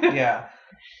 profit. yeah.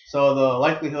 So the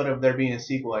likelihood of there being a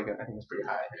sequel, I think, is pretty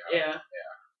high. Yeah.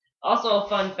 Also, a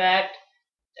fun fact,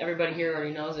 everybody here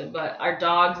already knows it, but our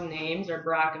dogs' names are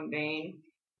Brock and Bane,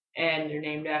 and they're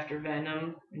named after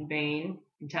Venom and Bane,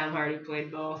 and Tom Hardy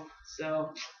played both,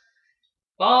 so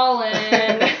ballin'.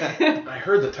 I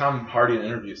heard that Tom Hardy in an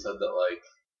interview said that like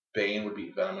Bane would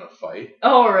beat Venom in a fight.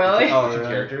 Oh, really? Oh, Two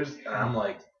really? characters, and I'm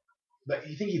like,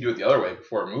 you think he'd do it the other way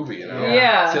before a movie, you know?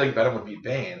 Yeah. I feel like Venom would beat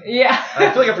Bane. Yeah. And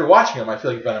I feel like after watching him, I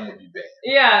feel like Venom would beat Bane.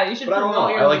 Yeah, you should But I don't promote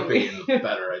know. your I like movie. Bane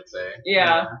better, I'd say.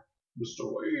 Yeah. Mr.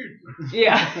 Wayne.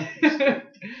 Yeah.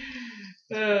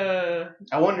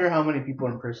 I wonder how many people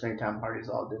impersonate Tom Hardy's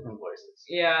all different voices.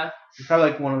 Yeah. He's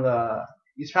probably like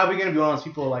he's probably gonna be one of those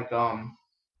people like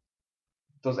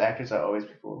those actors that always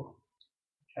people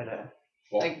try to.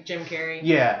 Like Jim Carrey.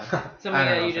 Yeah. Somebody I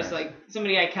don't that know you if just that's- like,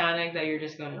 somebody iconic that you're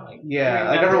just gonna like. Yeah, like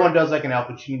remember. everyone does like an Al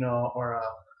Pacino or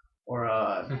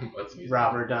That's easy.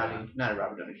 Robert Downey, not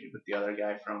Robert Downey Jr., but the other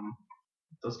guy from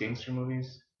those gangster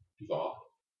movies. Duvall.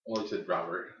 Well, you said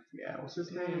Robert. Yeah, what's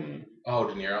his name? Oh,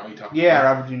 De Niro. You talking? Yeah, to me?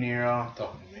 Robert De Niro.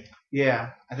 Talking to me. Yeah,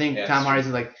 I think Yeah, Tom it's Hardy's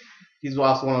like he's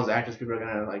also one of those actors people are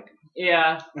gonna like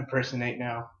Yeah. impersonate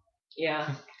now Yeah.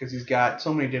 because he's got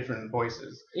so many different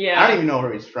voices. Yeah. I don't even know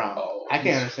where he's from. Oh, I can't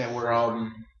he's understand where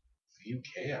from the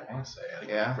UK. I want to say. I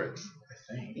think Yeah. Brits.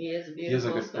 I think. He is a He has a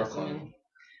beautiful good specimen. Brooklyn.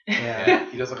 Yeah. Yeah,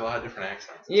 he does like a lot of different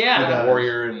accents. Yeah. He does.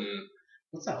 Warrior and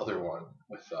what's that other one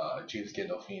with James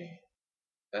Gandolfini?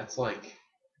 That's like,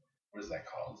 what is that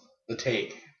called? The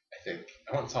Take, I think.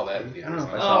 I went and saw that in I theaters. don't know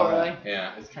if I Oh, saw really? that.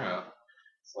 Yeah, it's kind of,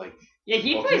 it's like Yeah,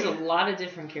 he Well, plays he- a lot of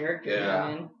different characters, Yeah.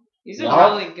 man. He's a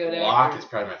Locke- really good Locke actor. is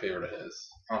probably my favorite of his.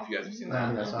 I don't know if you guys have seen I that.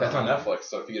 think I saw That's that. on Netflix,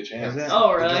 so if you get a chance, Is it? Oh,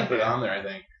 they really? just put it on there. I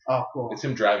think Oh, cool. it's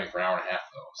him driving for an hour and a half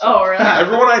though. So Oh, really?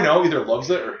 everyone I know either loves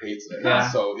it or hates it. Yeah.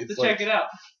 So it's So like check it out.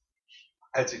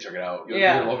 I'd say check it out. You'll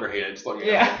Yeah. either love it or hate it. Just let me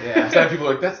know. Yeah. Yeah. Some people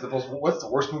are like, what's the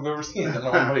worst movie I've ever seen? And my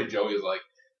buddy Joey is like,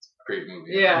 it's a great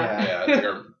movie. Yeah. Yeah. It's like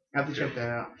our, I have to check that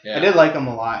out. yeah. I did like him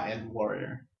a lot in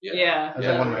Warrior. Yeah. That's Yeah,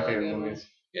 like one of my really favorite good one. movies.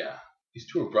 Yeah. These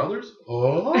two are brothers?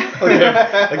 Oh.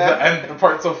 And the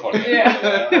part's so funny.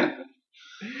 Yeah.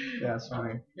 Yeah, it's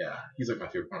funny. Yeah. He's like one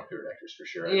of my favorite actors for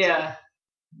sure. I'd say. Yeah.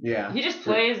 Yeah. He just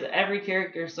plays every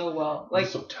character so well. Like,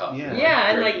 He's so tough. Yeah.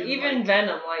 yeah, and like Gritty even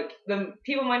Venom, like the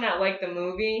people might not like the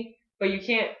movie, but you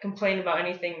can't complain about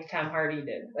anything Tom Hardy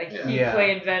did. Like he Yeah.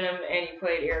 played Venom and he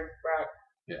played Eric Brock.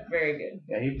 Yeah. Very good.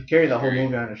 Yeah, he carried the whole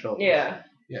movie on his shoulders. Yeah.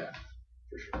 Yeah.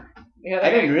 For sure. The other,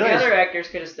 I didn't realize- the other actors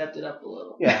could have stepped it up a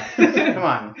little. Yeah. Come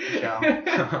on,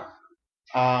 Michelle.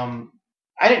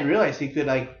 I didn't realize he could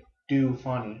like do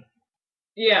funny.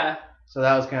 Yeah. So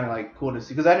that was kind of like cool to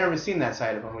see because I'd never seen that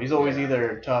side of him. He's always Yeah.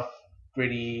 either tough,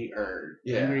 gritty, or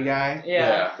Yeah. angry guy.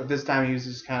 Yeah. But this time he was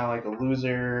just kind of like a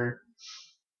loser,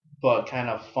 but kind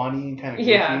of funny, kind of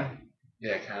goofy. Yeah.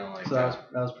 Yeah, kind of like So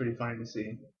that was pretty funny to see.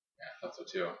 Yeah, I thought so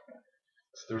too.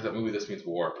 So there was that movie, This Means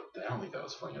War, but I don't think that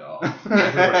was funny at all.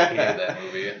 Everybody hated that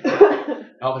movie. I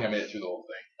don't think I made it through the whole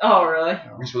thing. Oh, really?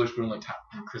 Reese Witherspoon, like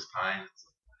Chris Pine. It's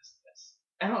like, what is this?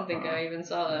 I don't think I even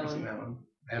saw that Never seen one. that one.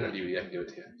 I have a DVD. I can give it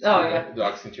to you. Oh, yeah. The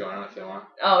dogs can chew on it if they want.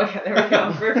 Oh, yeah, there we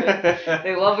go. Perfect.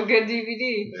 They love a good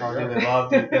DVD. Oh,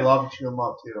 dude, they love to chew them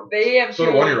up too. They have So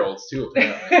do chewed- 1-year-olds too.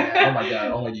 Apparently. Oh my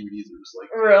god, all my DVDs are just like.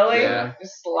 Really? Yeah.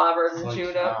 Just slobbered and Like,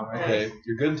 chewed up. oh, man. Okay,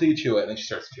 you're good until you chew it, and then she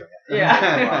starts chewing it.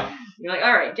 Yeah. Wow. You're like,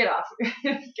 all right, get off.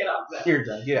 Get off that. Here,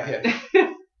 Doug. Yeah.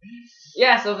 Yeah.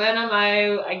 Yeah, so Venom,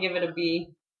 I give it a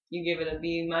B. You give it a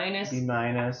B minus? B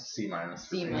minus. C minus.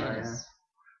 C minus.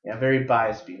 Yeah, very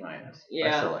biased B minus. I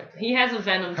Yeah. still like it. He has a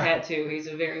Venom tattoo. He's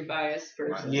a very biased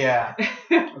person. Yeah.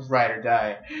 It was ride or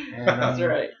die. And, That's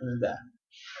right. And that.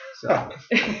 So.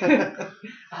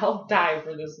 I'll die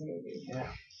for this movie. Yeah.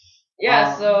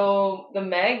 Yeah, so the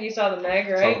Meg, you saw the Meg,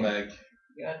 right? So Meg.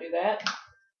 You wanna do that?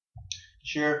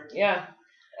 Sure. Yeah.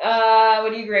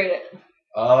 What do you grade it?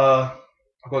 I'll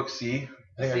go like C.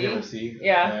 I think I C? give it a C.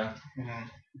 Yeah.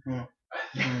 Yeah.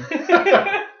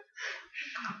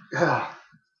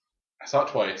 I saw it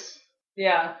twice.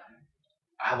 Yeah.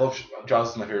 I love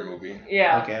Jaws is my favorite movie.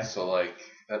 Yeah. Okay. So like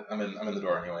that, I'm in the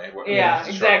door anyway. Yeah, It's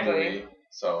a shark exactly. movie,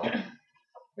 so I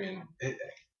mean,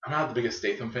 I'm not the biggest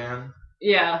Statham fan.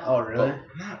 Yeah. Oh, really? But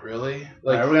not really. Alright,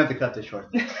 Like, we're gonna have to cut this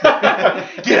short. get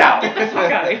out. Get the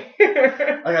fuck out of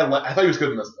here. I thought he was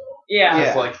good in this though. Yeah. Yeah.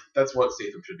 It's like that's what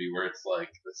Statham should be. Where it's like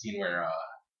the scene where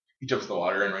he jumps in the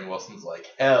water and Rainn Wilson's like,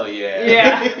 hell yeah.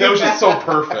 Yeah. That was just so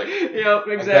perfect. Yep,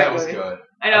 Like, exactly. that was good.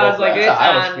 I know, I was like, That's it's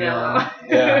how I was on now.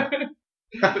 Yeah.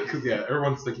 Because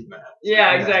everyone's thinking that.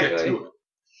 Yeah, Let's get exactly. to it.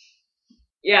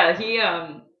 Yeah,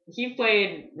 he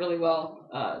played really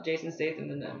well, Jason Statham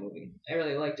in that movie. I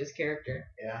really liked his character.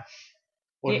 Yeah.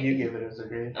 What do you give it as a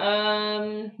grade?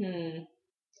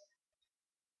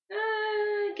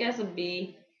 I guess a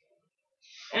B.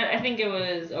 I think it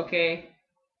was okay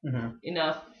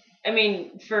enough. I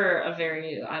mean, for a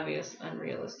very obvious,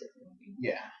 unrealistic movie.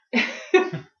 Yeah.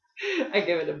 I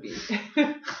give it a B.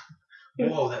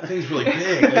 Whoa, that thing's really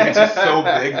big. Like, it's just so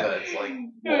big that it's like,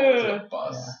 whoa, it's like a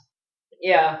bus.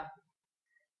 Yeah.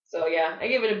 So yeah, I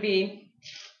give it a B.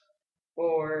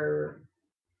 So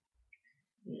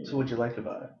what'd you like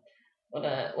about it? What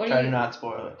Try to not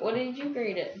spoil it. What did you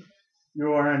grade it?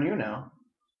 We're on you now.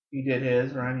 You did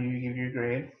his. We're on you. You give your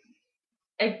grade.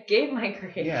 I gave my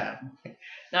grade. Yeah.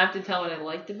 Now I have to tell what I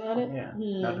liked about it? Yeah.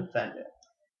 Not defend it.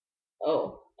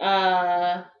 Oh.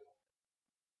 To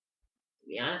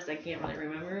be honest, I can't really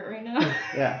remember it right now.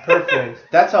 Yeah, perfect.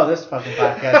 That's how this fucking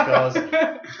podcast goes.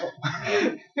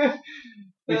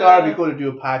 We thought it'd be cool to do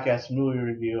a podcast movie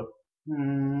review.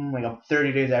 Like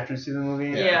 30 days after you see the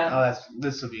movie. Yeah. Oh,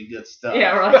 this will be good stuff.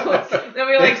 Yeah, we're like, then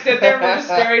we like sit there and we'll just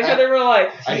stare at each other. We're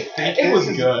like, I think it was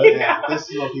good. Yeah, this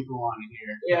is what people want to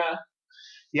hear. Yeah.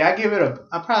 Yeah, I give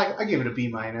it a B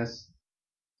minus.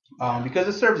 Because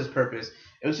it serves its purpose.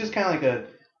 It was just kind of like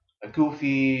a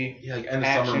goofy like end of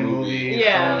action summer movie.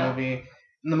 Yeah. summer movie.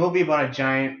 And the movie about a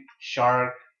giant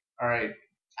shark. All right,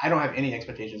 I don't have any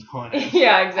expectations going in.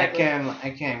 Yeah, exactly.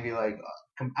 I can't be like,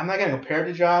 I'm not gonna compare it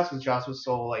to Jaws because Jaws was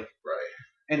so like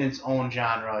in its own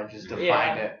genre, it just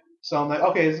defined it. So I'm like,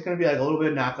 okay, this is gonna be like a little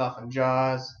bit knockoff on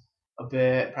Jaws, a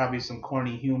bit, probably some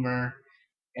corny humor.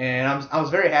 And I was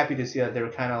very happy to see that they were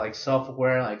kind of like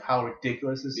self-aware, like how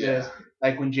ridiculous this is.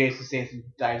 Like when Jason Statham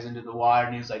dives into the water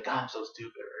and he's like, "God, I'm so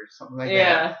stupid," or something like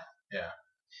that. Yeah.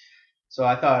 So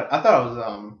I thought it was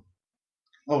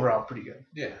overall pretty good.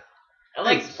 Yeah. I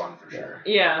liked It's fun for sure.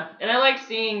 Yeah, and I liked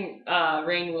seeing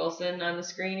Rainn Wilson on the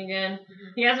screen again.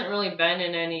 He hasn't really been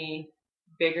in any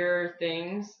bigger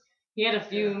things. He had a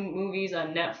few movies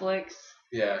on Netflix.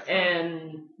 Yeah.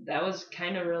 And that was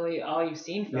kind of really all you've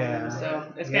seen from him.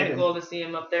 So it's kind of cool to see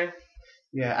him up there.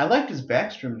 Yeah, I liked his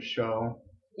Backstrom show.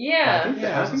 Yeah. I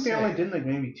think they only did like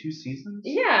maybe 2 seasons.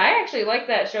 Yeah, I actually liked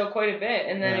that show quite a bit,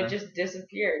 and then it just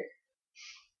disappeared.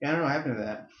 Yeah, I don't know what happened to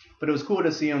that. But it was cool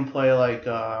to see him play like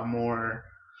a more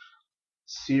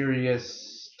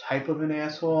serious type of an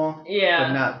asshole. Yeah.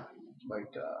 But not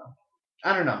like,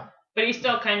 I don't know. But he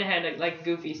still kind of had a like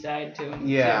goofy side to him.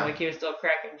 Yeah. Too. Like he was still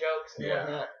cracking jokes and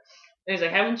whatnot. And he's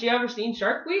like, "Haven't you ever seen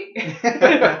Shark Week?"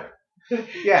 Yeah.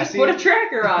 Just put a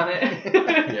tracker on it.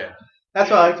 Yeah. That's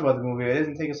what I liked about the movie. It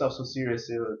didn't take itself so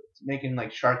seriously. It was making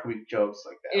like Shark Week jokes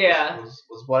like that. Yeah. Was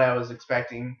what I was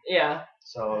expecting. Yeah.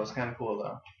 So it was kind of cool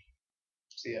though.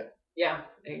 See ya. Yeah,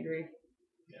 I agree.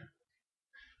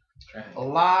 Yeah. A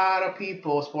lot of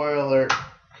people, spoiler alert,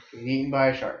 get eaten by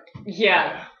a shark.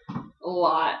 Yeah. A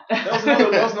lot.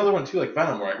 That was another one too, like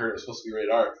Venom, where I heard it was supposed to be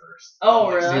rated R at first. Oh,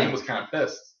 and, like, really? Steven was kind of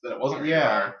pissed that it wasn't rated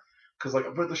R. Because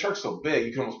but the shark's so big,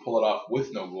 you can almost pull it off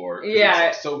with no gore. Yeah.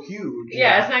 It's like, so huge.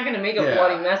 Yeah, it's not gonna make a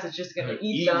bloody mess. It's just gonna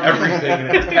eat them. everything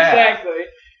in its path. Exactly.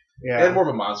 Yeah. It had more of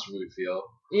a monster movie feel.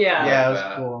 Yeah. Yeah, it was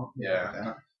that. cool.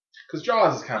 Yeah. Because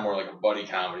Jaws is kind of more like a buddy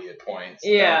comedy at points.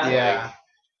 Yeah. Yeah. Like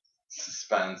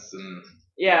suspense and.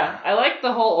 Yeah, I like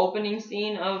the whole opening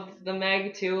scene of the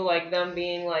Meg too, like them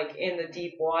being like in the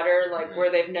deep water, like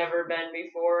where they've never been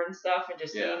before and stuff, and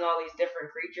just seeing all these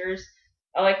different creatures.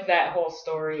 I like that whole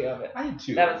story of it. I did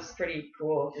too. That was pretty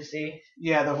cool to see.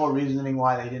 Yeah, the whole reasoning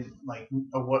why they didn't like,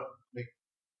 or what they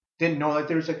didn't know that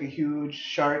there was like a huge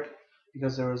shark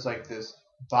because there was like this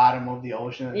bottom of the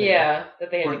ocean. That that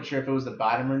they weren't sure if it was the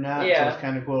bottom or not. Yeah. So it's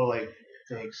kind of cool, like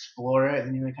to explore it,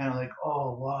 and you're kind of like,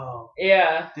 oh wow,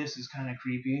 Yeah. this is kind of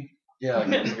creepy. Yeah, like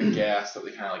it was like a gas that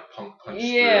they kind of like punched through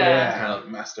Yeah. and kind of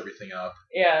messed everything up.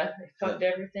 Yeah, they fucked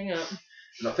everything up.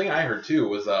 And the thing I heard too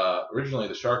was originally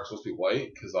the shark was supposed to be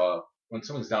white because when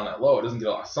something's down that low, it doesn't get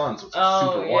a lot of sun, so it's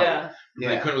super white. Yeah.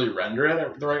 They couldn't really render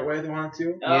it the right way they wanted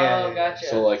to. Oh, gotcha.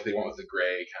 So like they went with the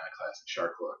gray kind of classic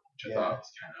shark look, which I thought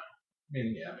was kind of. I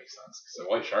mean, yeah, it makes sense. Because a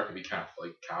white shark would be kind of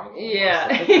like comical.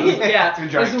 Yeah. Yeah.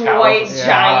 This white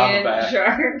giant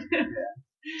shark.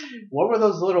 What were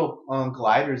those little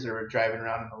gliders that were driving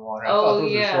around in the water? I Oh, thought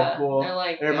those yeah. were so cool. I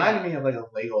like it reminded me of like a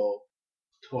Lego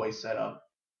toy setup.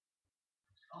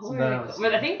 Oh,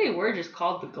 but I think they were just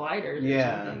called the gliders.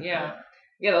 Yeah. Or something. Yeah.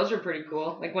 Yeah, those were pretty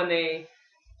cool. Like when they,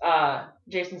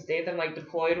 Jason Statham like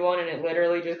deployed one and it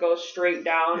literally just goes straight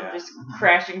down, just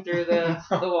crashing through the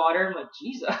water. I'm like,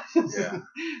 Jesus. Yeah.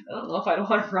 I don't know if I'd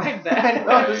want to ride I that.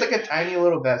 know, it was like a tiny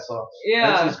little vessel.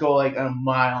 Yeah. Let's just go like a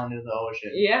mile into the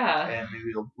ocean. Yeah. And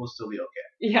maybe we'll still be okay.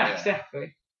 Yeah,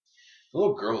 exactly. The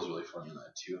little girl was really funny in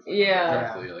that too. If I Yeah.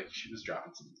 remember correctly. Like she was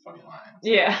dropping some funny lines.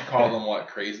 Yeah. She called them what,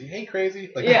 crazy? Hey,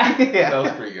 crazy. Like, Yeah. that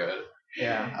was pretty good.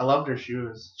 Yeah, I loved her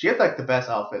shoes. She had like the best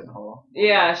outfit in the whole.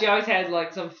 Yeah, she always had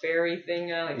like some fairy thing,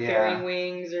 like Yeah. fairy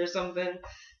wings or something.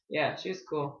 Yeah, she was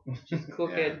cool. She's a cool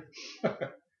Yeah. kid.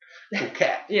 Cool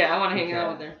cat. Yeah, I want to hang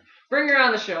out with her. Bring her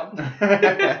on the show.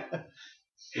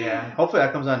 Yeah, hopefully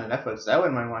that comes on to Netflix. I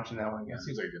wouldn't mind watching that one again. That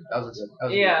seems like a good. That was a good. That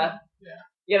was a Yeah. Yeah.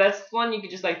 Yeah, that's one you could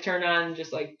just like turn on and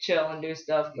just like chill and do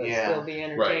stuff, but Yeah. still be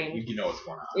Right. entertained. You know what's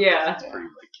going on. Yeah. It's pretty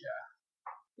like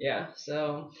Yeah,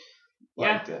 so good.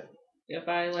 Liked it. if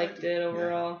I liked it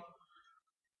overall.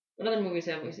 What other movies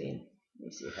have we seen? Let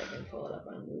me see if I can pull it up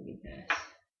on Movie Pass.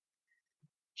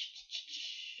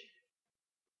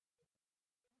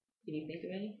 Can you think of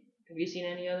any? Have you seen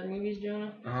any other movies,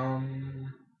 Jonah?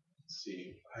 Let's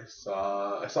see. I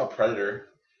saw Predator.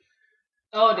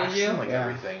 Oh, did I've you? seen like Yeah.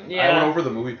 everything. Yeah. I went over the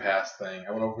Movie Pass thing.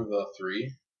 I went over the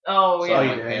 3. Oh, So I'm you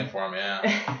like did? paying for them.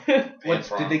 Yeah. What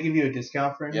did they give you a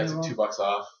discount for any Yeah, it's of like them? $2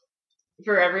 off.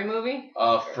 For every movie?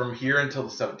 From here until the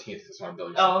 17th is when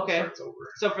Billy Oh, okay. starts over.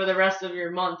 So for the rest of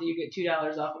your month, you get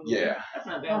 $2 off a movie. Yeah. That's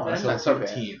not bad. Oh, then. that's Until not the so bad.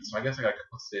 17th. So I guess I got,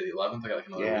 let's say the 11th. I got like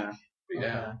another Yeah. week. But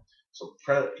yeah. Okay. So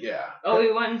yeah. Oh,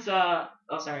 we went and saw.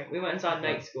 Oh, sorry. We went and saw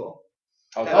Night School.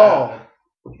 How's that? Oh.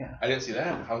 Yeah. I didn't see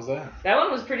that. How's that? That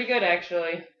one was pretty good,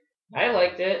 actually. I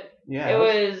liked it. Yeah.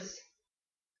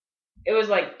 It was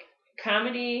like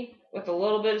comedy with a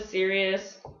little bit of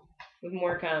serious, with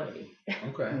more comedy.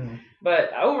 Okay. Mm.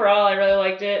 But overall, I really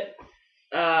liked it.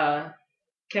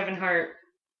 Kevin Hart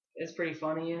is pretty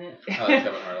funny in it. I like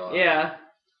Kevin Hart a lot. Yeah.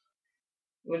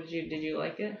 Did you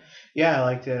like it? Yeah, I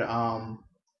liked it.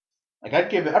 Like I'd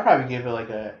probably give it like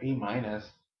a A-.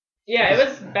 Yeah, it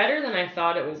was better than I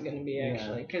thought it was going to be, Yeah.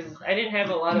 actually, because I didn't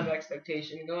have a lot of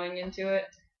expectation going into it,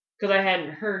 because I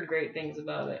hadn't heard great things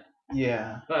about it.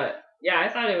 Yeah. But yeah, I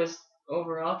thought it was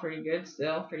overall pretty good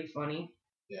still, pretty funny.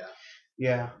 Yeah.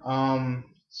 Yeah.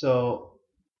 So.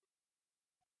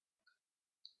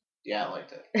 Yeah, I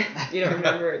liked it. You don't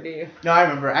remember it, do you? No, I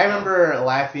remember. I remember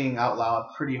laughing out loud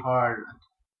pretty hard,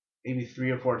 maybe 3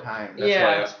 or 4 times. That's Yeah.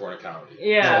 why I asked for it in a comedy.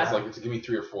 Yeah. So it's like, give me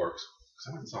 3 or 4 because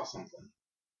I went and saw something.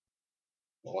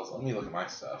 What was it? Let me look at my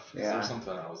stuff. 'Cause Yeah. There was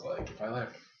something I was like, if I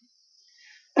laugh.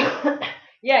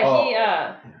 Yeah, Oh. he,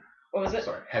 what was it?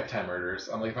 Sorry, Halftime Murders.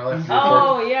 I'm like, if I laugh 3 or 4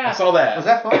 Oh, I yeah. saw that. Was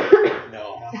that fun?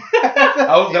 No. That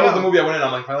was the movie I went in.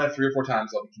 I'm like, if I laugh 3 or 4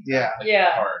 times, I'll be content. Yeah. Like,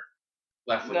 Yeah. hard.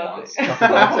 Laughed like Nothing. once. And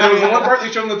it was the one part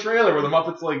they showed in the trailer where the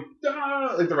Muppets like,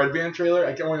 "Ah," like the Red Band trailer.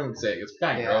 I can't even say it. It's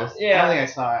kind of Yeah. gross. I Yeah. don't think I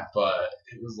saw it. But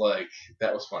it was like,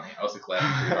 that was funny. I was like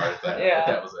laughing pretty hard at that. Yeah.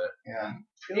 But that was it. Yeah.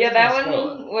 Yeah, that Kinda spoil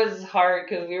one was hard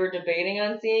because we were debating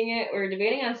on seeing it. We were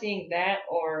debating on seeing that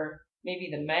or maybe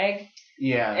the Meg.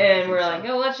 Yeah. And we're like,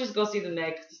 oh, let's just go see the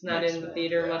Meg 'cause it's not Meg's in the fun,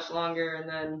 theater yeah. much longer. And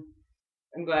then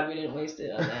I'm glad we didn't waste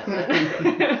it on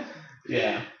that.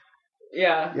 Yeah.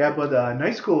 Yeah. Yeah, but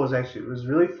Night School was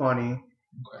really funny.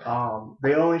 Okay.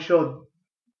 They only showed.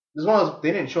 This one was,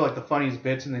 they didn't show like the funniest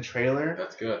bits in the trailer.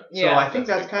 That's good. So Yeah. I think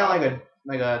That's that's a kind big of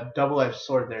like a double-edged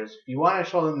sword. There, if you want to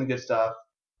show them the good stuff,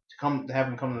 to have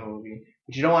them come to the movie,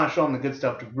 but you don't want to show them the good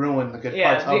stuff to ruin the good Yeah,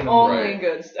 parts of the the movie. only Right.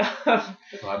 good stuff.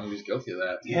 A lot of movies guilty of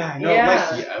that. Yeah, I know. Yeah.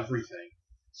 Like, See everything.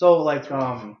 so like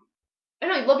I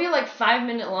know, they'll be like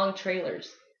 5-minute long trailers.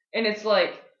 And it's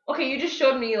like, okay, you just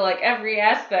showed me like every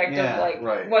aspect Yeah, of like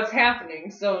right. what's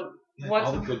happening. So what's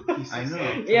all the good pieces. I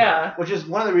know. yeah. which is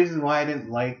one of the reasons why I didn't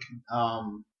like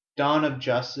Dawn of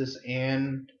Justice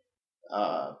and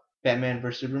Batman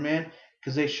vs Superman,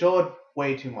 because they showed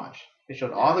way too much. They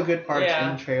showed all the good parts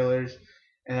Yeah. in trailers,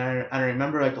 and I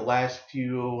remember like the last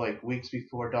few like weeks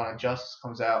before Dawn of Justice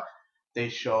comes out, they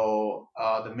show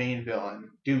the main villain,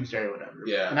 Doomsday or whatever.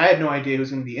 Yeah. And I had no idea who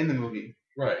was going to be in the movie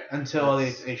Right. until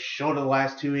they showed it the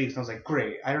last 2 weeks, and I was like,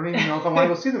 great, I don't even know if I want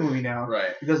to go see the movie now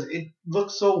Right. because it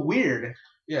looks so weird.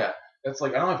 Yeah. That's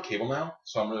like, I don't have cable now,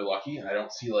 so I'm really lucky, and I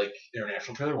don't see like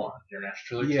International Trailer 1, International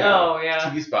Trailer 2, Yeah. Oh yeah.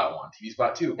 TV Spot 1, TV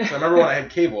Spot 2. So I remember when I had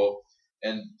cable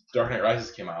and Dark Knight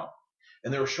Rises came out,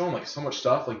 and they were showing like so much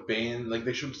stuff, like Bane, like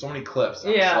they showed so many clips.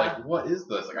 And Yeah. I was just like, what is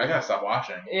this? Like, I gotta stop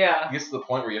watching. Yeah. It gets to the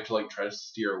point where you have to like try to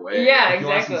steer away. Yeah, Like, you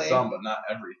wanna exactly. see some, but not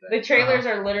everything. The trailers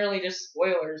are literally just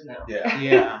spoilers now. Yeah.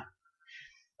 Yeah.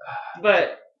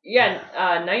 But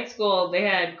yeah, Night School, they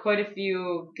had quite a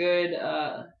few good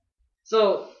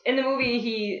so in the movie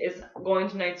he is going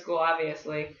to night school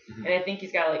obviously, Mhm. and I think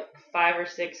he's got like 5 or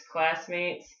 6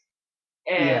 classmates,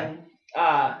 and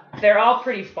they're all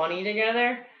pretty funny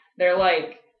together. They're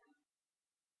like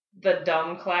the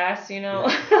dumb class, you know,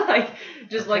 like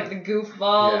just like the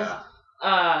goofballs.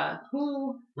 Yeah.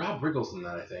 Who? Rob Riggle's in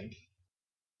that, I think.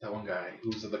 That one guy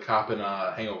who's the cop in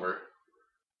Hangover.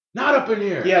 Not up in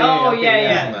here. Yeah, Oh okay,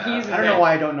 yeah. He's He's in I don't know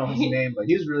why I don't know his name, but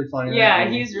he was really funny. in that Yeah,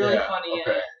 movie. he's really Yeah, funny in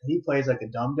okay. it. He plays like a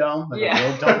dum dum, like Yeah. a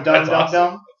real dum That's dum awesome.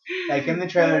 dum. Like in the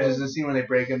trailers, there's a scene where they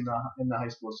break in the high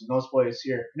school, so no spoilers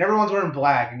here. And everyone's wearing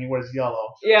black, and he wears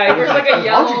yellow. Yeah, he wears like a Laundry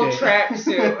yellow day.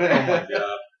 tracksuit. Oh my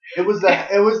god. It was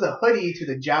the hoodie to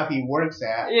the job he works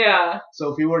at. Yeah. So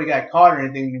if he were to get caught or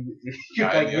anything, you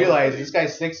Guy like in the realize hoodie. this guy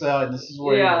sticks out, and this is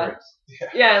where Yeah. he works.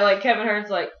 Yeah, and like Kevin Hart's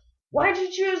like, why'd you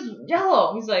choose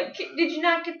yellow? He's like, did you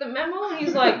not get the memo? And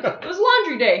he's like, it was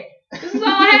laundry day. This is all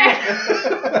I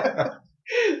had.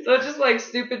 So it's just like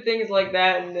stupid things like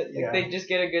that, and they just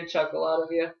get a good chuckle out of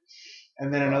you.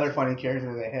 And then another funny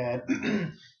character they had.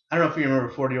 I don't know if you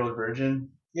remember 40-Year-Old Virgin.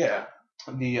 Yeah.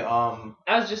 The I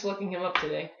was just looking him up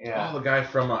today. yeah. Oh, the guy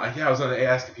from I was gonna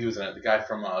ask if he was in it. The guy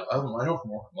from I know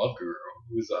from Love Guru,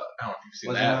 who's I don't know if you've seen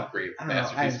Was he that not? great I don't know.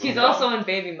 masterpiece. He's movie. also in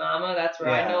Baby Mama. That's where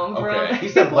I Yeah, know him okay. from.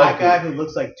 He's the black guy who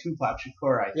looks like Tupac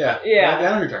Shakur. I think. Yeah. Yeah. I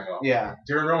know who you're talking about. Yeah.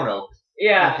 Darren Roanoke.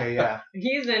 Yeah. Okay. Yeah.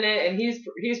 He's in it, and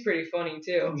he's pretty funny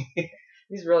too.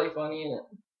 He's really funny in it.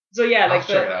 So yeah, like I'll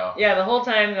check it out. the whole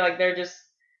time like they're just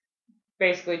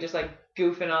basically just like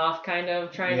goofing off, kind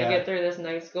of trying to Yeah. get through this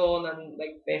night school, and then like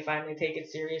they finally take it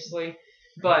seriously.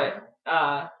 But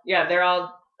yeah,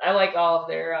 I like all of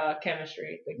their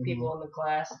chemistry, like people in the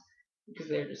class, because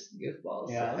they're just goofballs.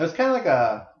 Yeah. So. It was kind of like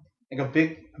a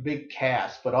big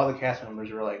cast, but all the cast members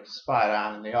were like spot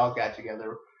on, and they all got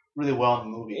together really well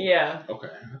in the movie. Yeah. Okay.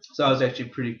 So that was actually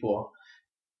pretty cool.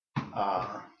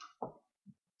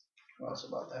 What else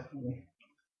about that movie?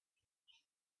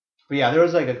 But yeah, there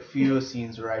was like a few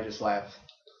scenes where I just laughed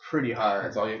pretty hard.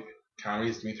 That's all you.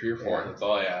 Comedies to me 3 or 4. Yeah. That's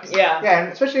all I ask. Yeah. Yeah,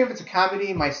 and especially if it's a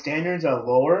comedy, my standards are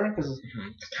lower because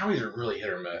Comedies are really hit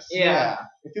or miss. Yeah.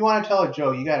 if you want to tell a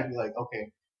joke, you got to be like,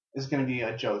 okay, this is gonna be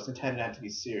a joke. It's intended not to be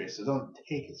serious, so don't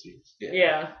take it serious.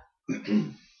 Yeah.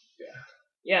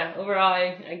 Yeah. Overall,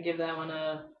 I give that one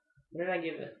a. What did I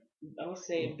give it? I would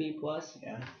say a B plus.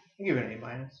 Yeah, I give it an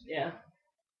A-. Yeah.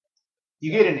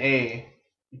 You get an A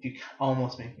if you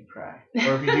almost make me cry,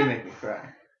 or if you do make me cry.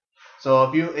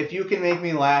 So if you can make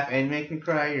me laugh and make me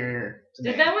cry, it's an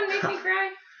Did A. that one make me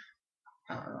cry?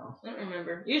 I don't know. I don't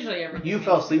remember. Usually everything. You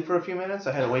fell asleep for a few minutes.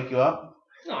 I had to wake you up.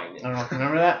 No, I I didn't. don't know if you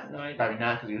remember that. No, I didn't. Probably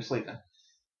not because you were sleeping.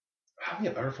 How have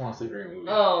you ever fallen asleep during a movie?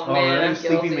 Oh man, really? I'm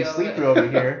Sleepy guilty of McSleeper it. over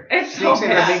here. It's so Sneaks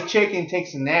in a bad. big chicken,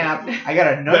 takes a nap. I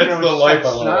got a nudge That's her the when she life I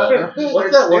starts love. snoring.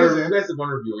 What's that one? You guys had one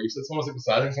review where you said someone's like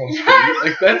beside him, someone's Yes!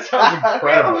 like that sounds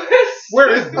incredible. It was Where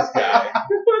is this guy?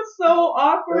 It was so It was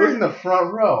awkward. in the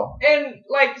front row. And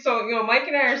like, so Mike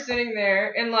and I are sitting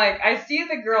there, and like, I see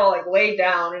the girl like lay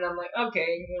down, and I'm like,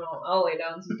 okay, I'll lay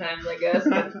down sometimes, I guess,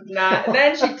 but not. And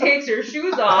then she takes her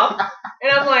shoes off,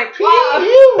 and I'm like,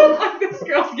 wow, like this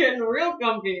girl's getting real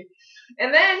comfy.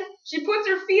 And then she puts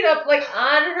her feet up like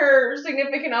on her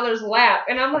significant other's lap,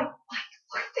 and I'm like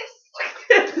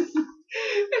this.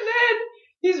 And then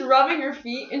he's rubbing her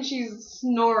feet, and she's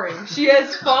snoring. She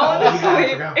has fallen Oh, yeah, I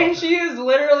asleep, forgot about and that. she is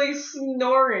literally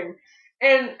snoring.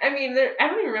 And I mean, I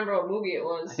don't even remember what movie it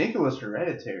was. I think it was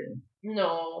Hereditary.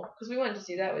 No, because we went to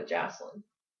see that with Jocelyn.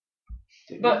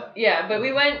 Did we? But yeah, but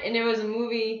we went, and it was a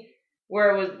movie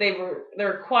where there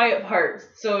were quiet parts,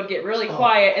 so it'd get really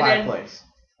quiet, and then Place.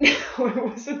 it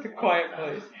wasn't the quiet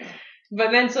place.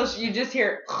 But then you just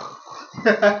hear,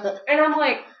 and I'm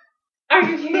like, are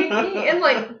you kidding me? And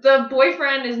like the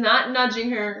boyfriend is not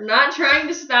nudging her, not trying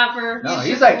to stop her. No, he's he's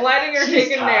just like, letting her she's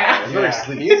take a tired. nap. Very Yeah,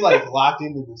 sleepy. he's like locked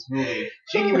into this movie.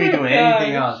 She can be Oh my doing God.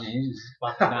 anything else, and he's just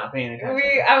fucking not paying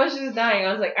attention. I was just dying.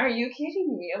 I was like, "Are you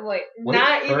kidding me?" I'm like, What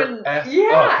not if her even. ass Yeah,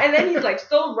 up? and then he's like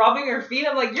still rubbing her feet.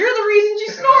 I'm like, "You're the reason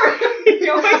she's snoring."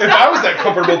 If I was that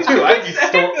comfortable too, I'd be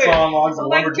Exactly. sawing logs I'm and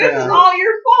like, lumberjack. this is all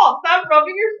your fault. Stop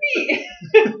rubbing your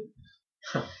feet.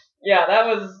 Yeah, that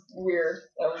was weird.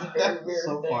 That was a very That's weird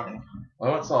so thing. funny. I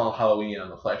went and saw Halloween on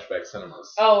the Flashback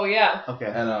Cinemas. Oh yeah. Okay.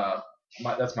 And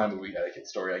that's my movie etiquette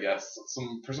story, I guess.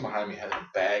 Some person behind me had a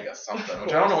bag of something,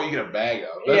 which I don't know what you get a bag of.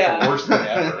 That's Yeah. the worst thing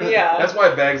ever. Yeah. That's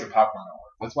why bags of popcorn don't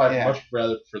work. That's why I'd Yeah. much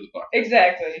rather prefer the bucket.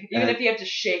 Exactly. Even And- if you have to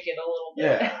shake it a little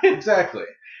bit. Yeah, exactly.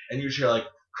 And you hear like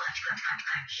crunch, crunch, crunch,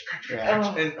 crunch, crunch, Yeah.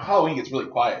 crunch. And Halloween gets really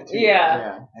quiet too. Yeah.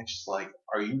 Yeah. And it's just like,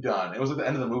 are you done? It was at the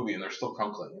end of the movie and they're still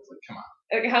crunkling. It's like, come on.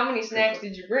 Like, how many snacks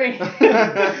did you bring?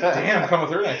 Damn, come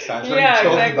with her next time. She'll Yeah, be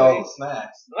choked exactly. with all the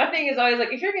snacks. My thing is always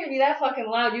like, if you're gonna be that fucking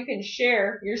loud, you can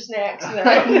share your snacks I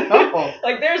then. know.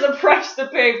 Like, there's a price to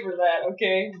pay for that,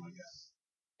 okay?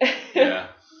 Yeah.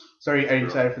 So are you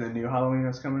excited for the new Halloween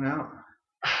that's coming out?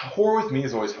 Horror with me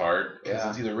is always hard because Yeah.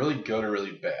 it's either really good or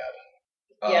really bad.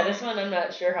 Yeah, this one I'm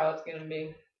not sure how it's gonna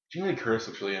be. Jamie Lee Curtis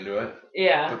looks really into it,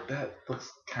 Yeah. but that looks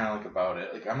kind of like about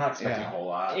it. Like I'm not expecting Yeah. a whole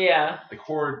lot. Yeah. Like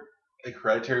horror, like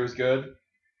Hereditary was good,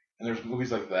 and there's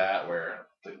movies like that where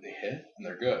they hit and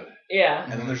they're good, Yeah.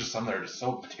 and then there's just some that are just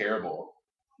so terrible.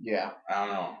 Yeah. I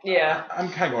don't know. Yeah. I'm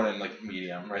kind of going in like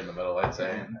medium, right in the middle, I'd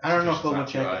say. I don't know if It's I'm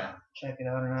not gonna too high. check it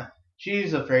out or not.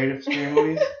 She's afraid of scary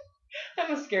movies,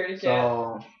 I'm a scaredy cat.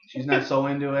 so she's not so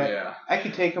into it. Yeah. I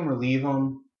could take them or leave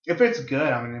them. If it's good,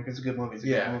 I mean, if it's a good movie, it's a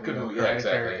Yeah, good movie. yeah,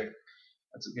 exactly.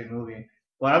 That's a good movie.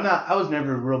 But I was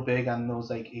never real big on those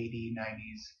like 80s,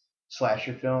 90s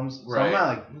slasher films. So I'm not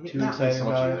like too Not excited so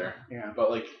much about either. it. Yeah. But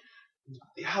like,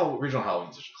 original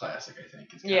Halloween's such a classic, I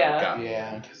think. It's Yeah.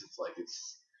 Because it's like,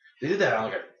 they did that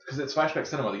on because it's flashback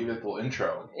cinema. They give you like a little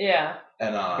intro. Yeah.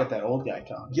 And Got that old guy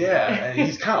talking. yeah, and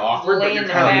he's kind of awkward, but Laying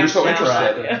you're so back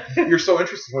down. interested. Yeah. You're so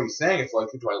interested in what he's saying. It's like,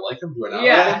 do I like him? Do I not?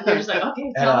 Yeah. Like him? You're just like,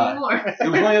 okay, tell me more. It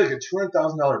was only like a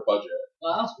 $200,000 budget.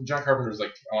 Wow. John Carpenter's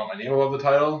like, I want my name above the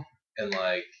title, and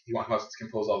like he wants to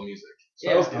compose all the music. So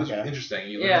Yeah. it was Okay. interesting.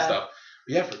 You learn Yeah. stuff.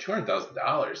 But yeah, for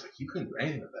 $200,000, like you couldn't do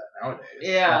anything with that nowadays.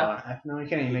 Yeah. No, you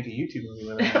can't even make a YouTube movie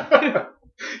with it.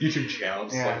 YouTube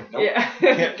channels. Yeah. Like, nope. Yeah.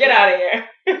 Can't- Get out of here.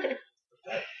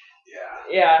 Yeah.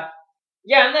 Yeah.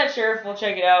 Yeah, I'm not sure if we'll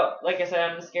check it out. Like I said,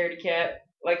 I'm a scaredy cat.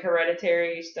 Like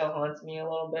Hereditary still haunts me a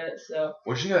little bit, so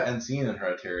What did you think of the end scene in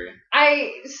Hereditary?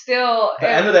 I still The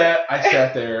end of that, I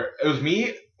sat there. It was me.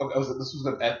 This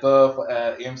was at the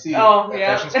AMC. Oh, at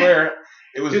yeah. Fashion Square.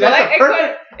 It was Dude, Well, that's a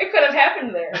perfect. it could have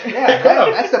happened there. Yeah,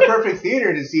 that's the perfect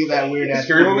theater to see that weird ass.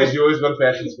 scary movies. You always go to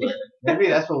Fashion Square. Maybe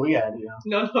that's what we gotta do.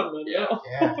 No. Yeah.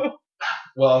 Yeah.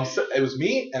 Well, it was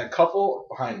me and a couple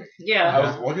behind me. Yeah. I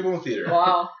was the one people in the theater.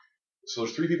 Wow. So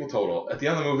there's 3 people total. At the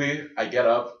end of the movie, I get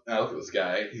up and I look at this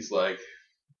guy. He's like,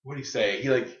 "What do you say?" He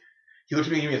looked at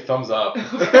me and gave me a thumbs up.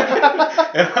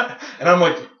 and I'm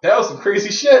like, "That was some crazy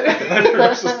shit." And I pretty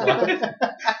much just laughed.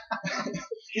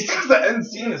 It's because the end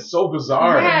scene is so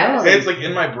bizarre. Yeah. And it's like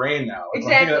in my brain now. Like,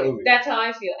 when I think of that Exactly. movie. That's how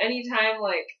I feel. Anytime,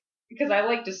 like, because I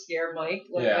like to scare Mike,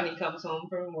 like, Yeah. when he comes home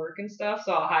from work and stuff,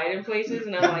 so I'll hide in places,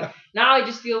 and I'm like, now I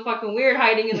just feel fucking weird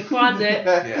hiding in the closet,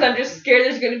 because I'm just scared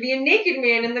there's going to be a naked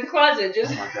man in the closet.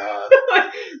 Just Oh my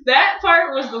god. that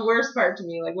part was the worst part to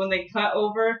me. Like, when they cut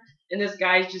over, and this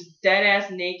guy's just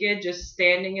dead-ass naked, just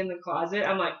standing in the closet,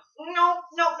 I'm like, nope,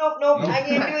 I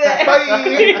can't do that.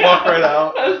 Bye. Walk right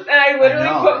out. And I literally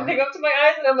I know, put right? thing up to my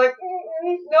eyes, and I'm like,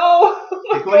 no,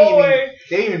 Like, go what do you away. mean?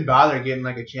 They didn't even bother getting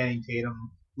like a Channing Tatum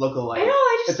I know, lookalike.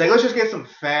 I just It's like, let's just get some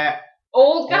fat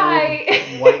old guy.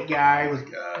 old white guy with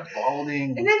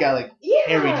balding. And He's then- got like Yeah.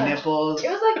 hairy nipples. It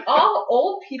was like all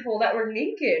old people that were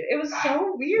naked. It was so Right,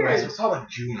 weird. so it's all in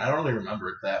June. I don't really remember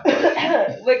it that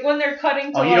much. Like when they're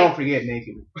cutting to Oh, you like, don't forget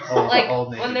naked. Like,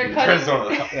 old naked when they're people. cutting- Trends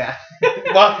don't. Yeah.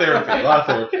 Lot of therapy.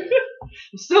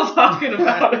 I'm still talking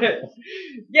about it.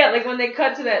 Yeah, like when they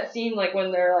cut to that scene, like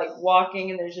when they're like walking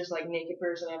and there's just like naked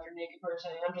person after naked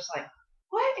person, and I'm just like,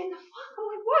 what in the fuck? I'm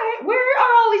like, what? Where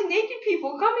are all these naked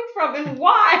people coming from, and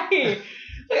why?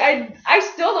 Like I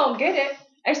still don't get it.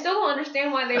 I still don't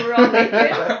understand why they were all naked.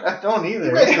 I don't either.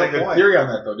 You guys That's had a the good point. theory on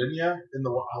that though, didn't you? In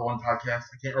the one podcast,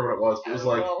 I can't remember what it was, but it was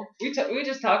like. Well, we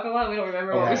just talk a lot. We don't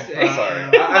remember what we Yeah. say.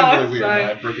 Sorry, No, I'm really it's weird. fine.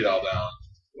 When I break it all down.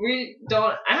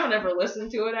 I don't ever listen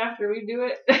to it after we do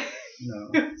it.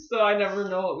 No. So I never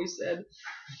know what we said.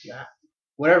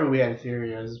 Whatever we had a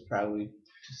theory of is probably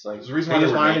just like There's a reason they why they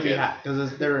just were wanted to be naked. hot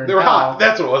because they were in They were hell. hot.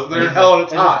 That's what it was. They're in hell and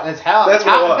it's hot. That's hell. That's It's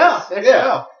what it hot was. enough. There's Yeah.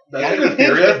 hell. That's a good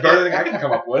theory. That's better than I can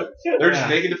come up with. They're just Yeah.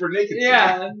 naked for naked.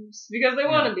 Yeah, because they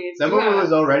want to be. It's That too movie hot.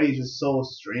 was already just so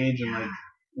strange and like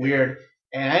weird,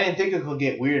 and I didn't think it could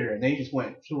get weirder, and they just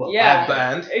went to a Yeah. The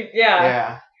end. Yeah.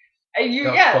 yeah. And you, That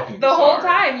was yeah, fucking the whole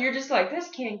bizarre. time you're just like, this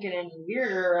can't get any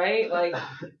weirder, right? Like,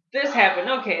 this happened.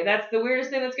 Okay, that's the weirdest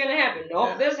thing that's gonna happen.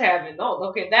 Nope, Yeah. this happened. Oh,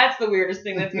 okay, that's the weirdest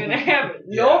thing that's gonna happen.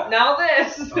 Yeah. Nope, now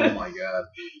this. Oh my god.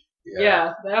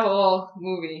 Yeah, that whole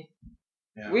movie.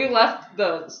 Yeah. We left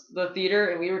the theater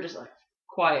and we were just like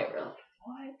quiet. We're like,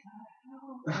 what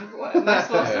the hell? Like, what am I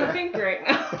supposed to think right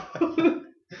now?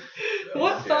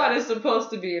 What thought is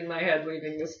supposed to be in my head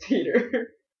leaving this theater?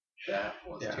 That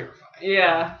was Yeah. terrifying.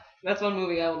 Yeah, that's one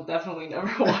movie I will definitely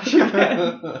never watch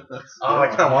again. Oh, I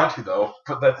kind of want to though,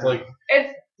 but that's like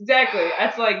It's exactly.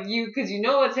 That's like because you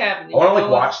know what's happening. I want to You like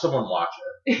know watch someone watch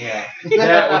it. Yeah.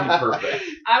 That would be perfect.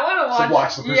 I want to So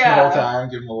watch the person the whole time,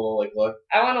 give them a little like look.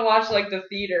 I want to watch like the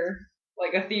theater,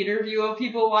 like a theater view of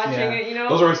people watching Yeah. it. You know.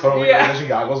 Those are always fun when we Yeah. get vision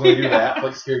goggles when we do that,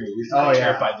 like scary movies. Oh, How yeah.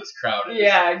 terrified this crowd is.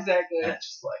 Yeah, exactly. And it's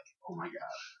just like, oh my god.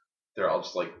 They're all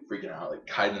just like freaking out, like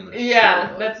hiding in their Yeah, shit.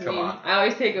 Like, that's come me. on. I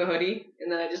always take a hoodie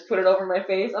and then I just put it over my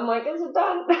face. I'm like, is it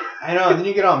done? I know, and then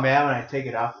you get all mad when I take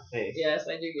it off the face. Yes,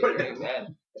 I do Put get it very mad.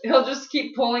 He'll just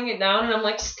keep pulling it down and I'm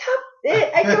like, stop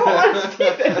it! I don't want to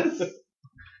see this.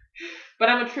 But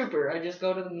I'm a trooper. I just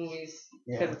go to the movies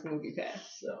because Yeah. it's Movie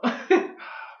Pass. So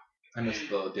I miss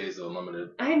the days of Unlimited.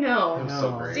 I know. It was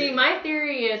so No. great. See, my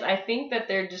theory is I think that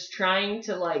they're just trying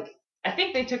to I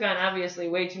think they took on obviously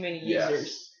way too many users.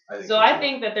 Yes. I think So I too.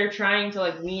 think that they're trying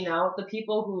to wean out the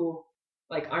people who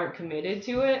aren't committed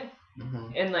to it,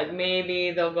 Mhm. and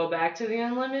maybe they'll go back to the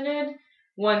unlimited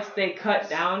once they cut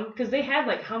down, because they had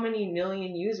how many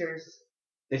million users.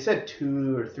 They said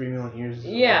 2 or 3 million years.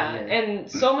 Yeah, a year.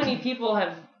 and so many people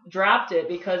have dropped it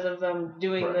because of them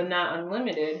doing the Right. not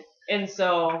unlimited, and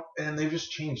so And they've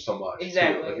just changed so much.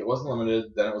 Exactly. Too. Like, it wasn't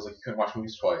limited, then it was you couldn't watch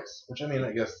movies twice. Which, I mean,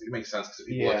 I guess it makes sense because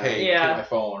people are like, hey, Yeah. take my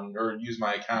phone or use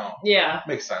my account. yeah, It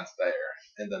makes sense there.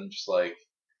 And then just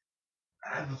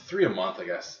the 3 a month, I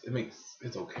guess.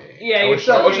 It's okay. Yeah, I you're wish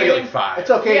I still get getting- 5. It's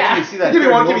okay Yeah. if you see that. Give me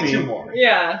third one, give me movie. 2 more.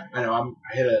 yeah. I know,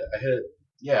 I hit it.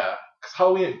 Yeah. Because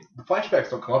Halloween, the flashbacks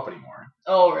don't come up anymore.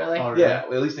 Oh, really? Oh, really? Yeah,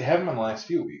 well, at least they have them in the last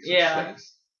few weeks. Which Yeah.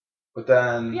 stinks. But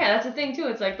then. Yeah, that's the thing too.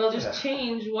 It's they'll just Yeah.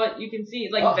 change what you can see.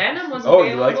 Oh. Venom was Oh,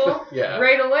 you like available Yeah.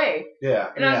 right away,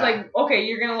 Yeah. and I was Yeah. like, okay,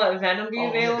 you're gonna let Venom be Oh, yeah,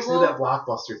 'cause they available? did that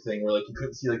Blockbuster thing where you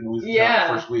couldn't see movies that came out Yeah.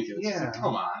 the first week. And it's just Yeah.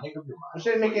 come on, make up your mind. Which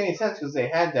didn't make any sense because they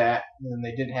had that and then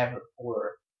they didn't have it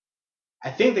for. I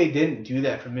think they didn't do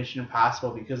that for Mission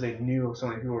Impossible because they knew so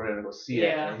many people were gonna go see it.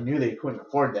 Yeah. And they knew they couldn't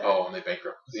afford that. Oh, and they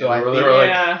bankrupted. So I they were think- like,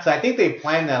 yeah, So I think they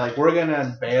planned that we're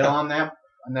gonna bail on that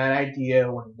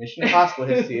idea when Mission Impossible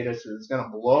hits theaters, so it's gonna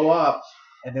blow up,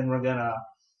 and then we're gonna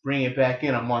bring it back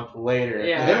in a month later.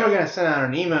 Yeah. And then we're gonna send out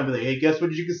an email and be like, hey, guess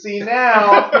what you can see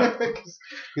now? Because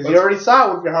you already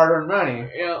saw it with your hard-earned money.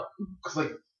 yeah,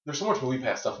 because there's so much movie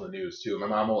pass stuff in the news too. My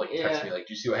mom will text Yeah. me do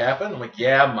you see what happened? I'm like,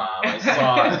 yeah, mom, I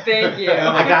saw it. Thank you. And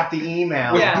I got the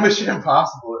email. With Yeah. Mission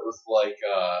Impossible, it was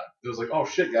oh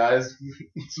shit, guys,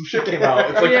 some shit came out.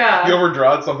 It's Yeah. you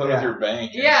overdrawed something with Yeah. your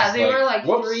bank. and Yeah, it's they just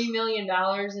were whoops. $3 million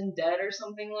in debt or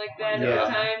something like that at Yeah.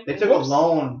 the time. They took Whoops. a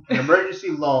loan, an emergency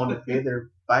loan, to pay their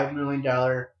 $5 million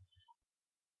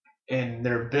in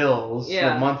their bills, Yeah.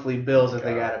 their monthly bills that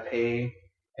they God. gotta pay,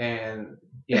 and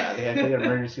yeah, they had to take an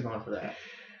emergency loan for that.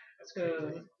 That's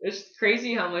crazy. It's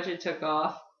crazy how much it took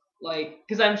off.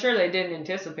 Because I'm sure they didn't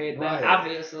anticipate that, Right.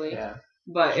 obviously. Yeah,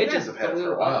 But You it guys just have had it blew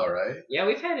for a up. while, right? Yeah,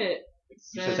 we've had it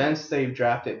since they've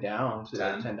dropped it down to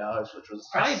 $10. $10, which was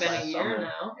probably been a last year summer.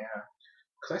 now.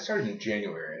 Because I started in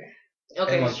January.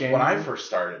 Okay. And Like when I January? first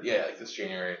started, this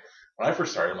January, when I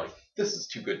first started, I'm like, this is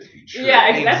too good to be true.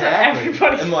 Yeah, that's Exactly.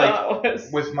 what everybody And, thought was.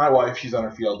 With my wife, she's on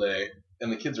her field day,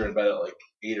 and the kids are in bed at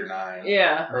 8 or 9.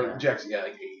 Yeah. Or Jackson,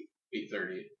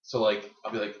 8:30. So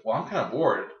I'll be like, well, I'm kind of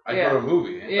bored. I Yeah. go to a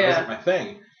movie. Yeah. That was my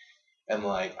thing. And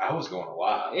I was going a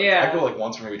lot. Yeah. I go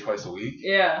once or maybe twice a week.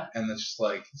 Yeah. And it's just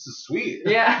this is sweet.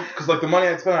 Yeah. Because the money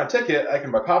I spent on a ticket, I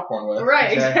can buy popcorn with.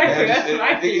 Right, Exactly. exactly. And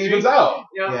That's my it theory. evens out.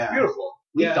 Yeah. Yeah. It's beautiful.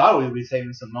 We Yeah. thought we would be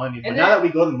saving some money, but And now then- that we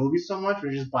go to the movies so much,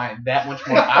 we're just buying that much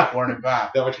more popcorn and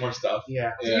pop. That much more stuff.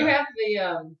 Yeah. Do you have the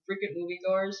freaking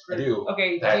moviegoers? I do.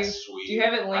 Okay. That's sweet. Do you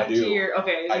have it linked I to do. your?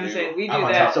 Okay, I was I gonna do. say we do I'm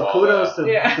on that. top So all kudos to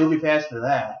Yeah. Movie Pass for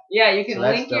that. Yeah, you can So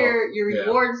that's link dope. your Yeah.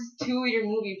 rewards to your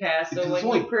movie pass, so Because when it's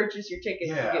only- you purchase your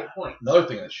tickets, Yeah. you get points. Another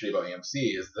thing that's shitty about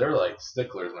AMC is they're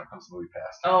sticklers when it comes to movie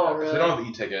pass. Oh, Because really? They don't have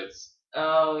e-tickets.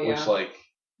 Oh yeah. Which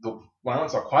when I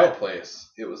went to a Quiet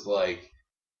Place, it was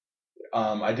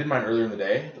I did mine earlier in the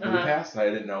day, the movie Uh-huh. pass, and I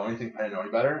didn't know anything. I didn't know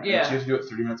any better. And Yeah. so you have to do it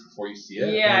 30 minutes before you see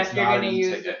it. Yeah, and it's if you're not gonna an use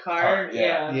the e-ticket card.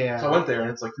 Yeah. Yeah. So I went there, and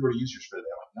it's you already used yours for the day.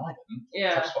 I'm like, no, I didn't.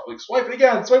 Yeah. So I swipe it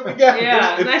again, swipe it again.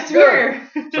 Yeah. It's And I good. swear.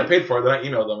 So I paid for it, then I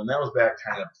emailed them, and that was back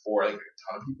kind of before a ton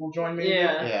of people joined me.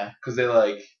 Yeah. Yeah. Because they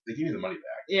give you the money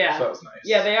back. Yeah. So that was nice.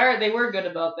 Yeah, they were good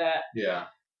about that. Yeah.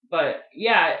 But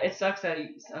yeah, it sucks that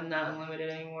I'm not unlimited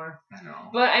anymore. I know.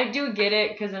 But I do get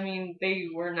it because they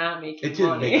were not making It didn't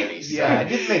money. make any sense. Yeah, it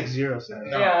didn't make zero sense.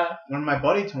 No. Yeah. When my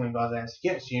buddy told me about that, I said,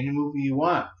 yeah, see any movie you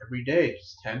want every day,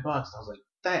 just $10. I was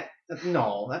like,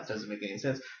 no, that doesn't make any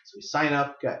sense. So we signed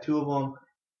up, got 2 of them.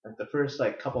 The first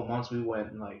couple months we went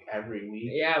every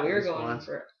week. Yeah, we at were least going once.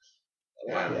 for.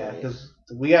 Yeah, because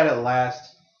we got it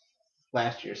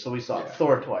last year, so we saw Yeah.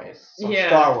 Thor twice, saw Yeah.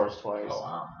 Star Wars twice, Oh,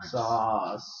 wow. Nice.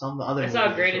 saw some other. I saw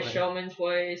movies Greatest twice. Showman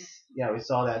twice. Yeah, we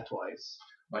saw that twice.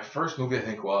 My first movie, I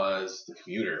think, was The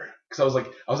Commuter. Because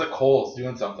I was at Kohl's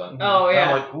doing something. Oh And yeah.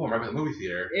 I'm like, ooh, I'm right by the movie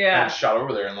theater. Yeah. And I just shot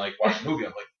over there and watched the movie.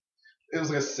 I'm like, it was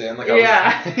a sin. I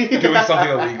Yeah. was doing something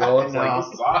illegal. It's I know.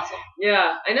 this is awesome.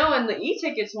 Yeah, I know. And the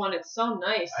e-tickets one, it's so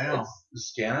nice. I know. It's,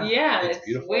 Just scan it. yeah, It's it's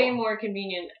beautiful. way more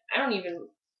convenient.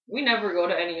 We never go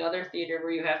to any other theater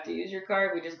where you have to use your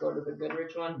card. We just go to the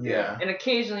Goodrich one. Yeah. And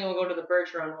occasionally we'll go to the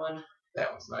Birch Run one.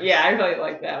 That was nice. Yeah, I really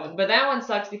like that one. But that one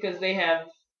sucks because they have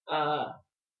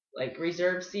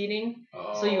reserved seating.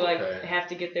 Oh, So you okay. have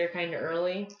to get there kind of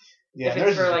early. Yeah, if there's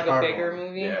it's for a like a card bigger one.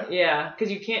 movie. Yeah. Yeah,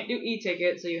 because you can't do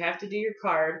e-ticket, so you have to do your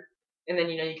card, and then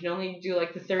you can only do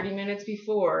like the 30 minutes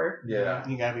before. Yeah.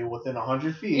 You gotta be within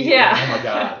 100 feet. Yeah. Oh my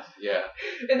god. Yeah.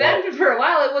 And then for a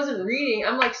while it wasn't reading.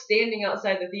 I'm like standing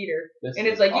outside the theater, and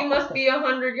it's like you must be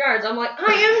 100 yards. I'm like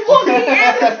I am looking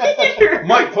at the theater.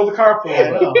 Mike, pull the car up a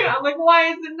I little know. bit. I'm like,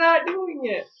 why is it not doing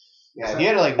it? Yeah, you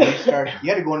had to like restart. You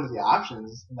had to go into the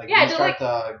options, like Yeah, to, restart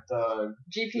the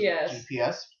GPS.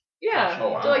 GPS. Yeah. Oh,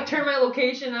 wow. To like turn my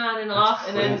location on and That's off,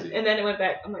 and crazy. then it went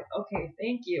back. I'm like, okay,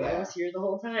 thank you. I was here the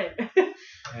whole time.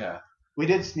 Yeah. We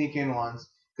did sneak in once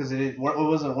because it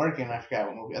wasn't working. I forgot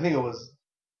what movie. I think it was.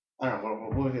 I don't know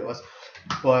what movie it was,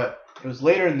 but it was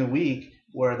later in the week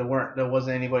where there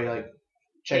wasn't anybody like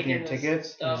checking your Taking the tickets.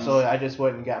 stuff. So I just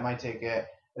went and got my ticket,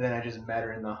 and then I just met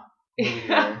her in the movie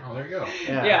theater. Oh, there you go.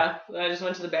 Yeah. I just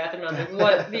went to the bathroom. I was like,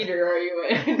 what theater are you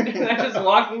in? And I just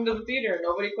walked into the theater, and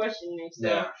nobody questioned me. So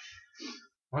Yeah.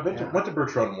 I went to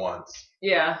Birch Run once,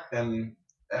 yeah. and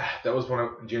that was when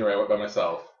Gina and I went by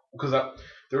myself because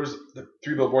there was the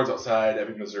 3 billboards outside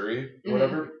Ebbing, Missouri, or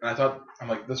whatever, and I thought, I'm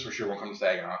like, this for sure won't come to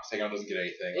Saginaw. Saginaw doesn't get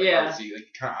anything. Like, Yeah. obviously, like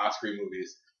kind of Oscar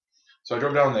movies. So I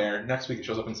drove down there. Next week it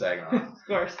shows up in Saginaw. Of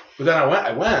course. But then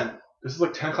I went. This is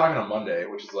like 10 o'clock on a Monday,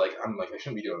 which is like, I'm like, I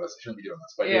shouldn't be doing this.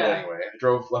 But I did it Yeah. anyway. I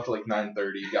left at like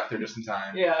 9:30, got there just in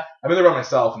time. Yeah. I've been there by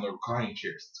myself in the reclining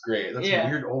chairs. It's great. That's Yeah. a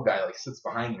weird old guy like sits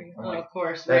behind me. I'm Oh, like, of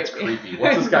course. that's right. creepy.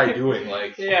 What's this guy doing?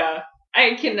 Like, Yeah.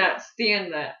 I cannot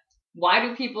stand that. Why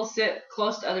do people sit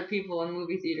close to other people in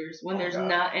movie theaters when there's God.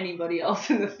 not anybody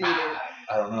else in the theater?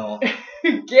 I don't know.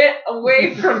 Get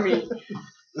away from me.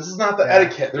 This is not the Yeah.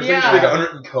 etiquette. There's Yeah. usually like an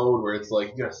unwritten code where it's like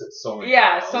you gotta sit so many.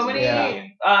 Yeah, miles so many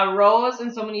away. rows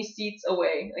and so many seats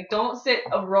away. Like, don't sit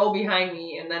a row behind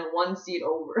me and then 1 seat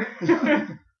over.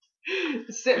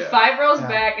 Sit Yeah. 5 rows Yeah.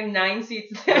 back and 9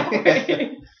 seats that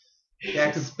way. Yeah,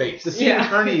 It's 'cause space. the seat Yeah. in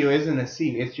front of you isn't a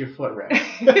seat; it's your footrest.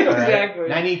 Exactly.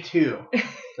 And I need 2.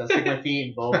 So I stick my feet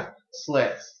in both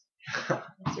slits.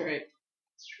 That's right.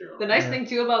 It's true. The nice Yeah. thing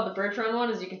too about the Birch Run one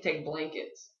is you can take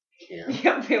blankets. Yeah.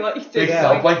 Yep, they let you They take Yeah.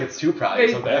 sell like, blankets too, probably.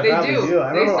 They, so they probably do. do.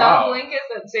 I They remember- sell wow. blankets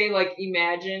that say like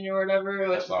Imagine or whatever, which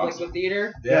That's is like awesome. the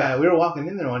theater. Yeah, we were walking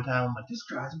in there one time. I'm like, this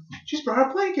guy's just brought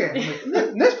a blanket. I'm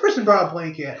like, this person brought a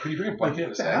blanket. Could you bring a blanket in a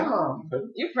What the second? hell?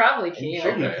 You probably You can.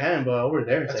 sure you Okay. can, but over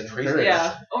there it's That's like crazy. encouraged.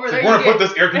 Yeah, over It's there like, we're you gonna put get.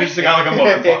 this air conditioning on like a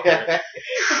motherfucker.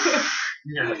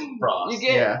 You're like frost. You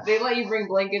get. Yeah. They let you bring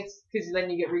blankets because then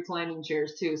you get reclining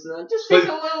chairs too. So then just Like, take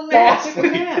a little fall nap.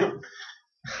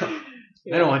 asleep.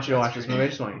 They don't want you to watch this movie. They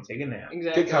just want you to take a nap.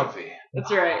 Exactly. Get comfy.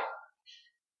 That's right.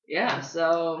 Yeah.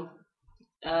 So,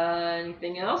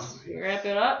 anything else? We wrap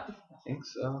it up. I think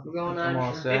so. We're going I'm all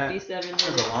on for set. 57 That was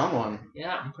minutes. a long one.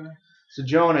 Yeah. Okay. So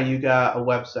Jonah, you got a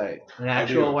website, an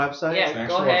actual do. website? Yeah. It's an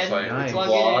Go actual ahead. website. Nice. It's a Plug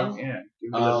blog. it in. Yeah.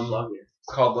 Give me a little plug here.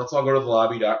 It's called Let's All Go to the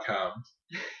Lobby.com.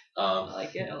 I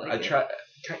like it. I like I it. try.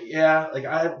 Yeah, like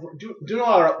I doing a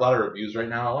lot of reviews right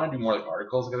now. I want to do more like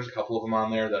articles. Like there's a couple of them on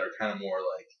there that are kind of more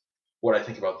like what I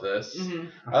think about this. hmm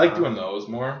I like doing those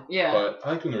more. Yeah. But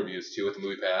I like doing the reviews too with the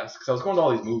Movie Pass because I was going to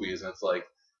all these movies and it's like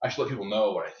I should let people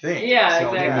know what I think. Yeah, So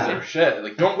exactly. movies are shit.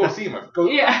 Like don't go see them.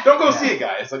 Yeah. Don't go Yeah. see it,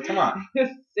 guys. Like come on.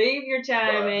 Save your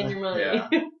time But, and your money. Yeah.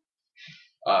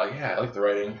 Yeah, I like the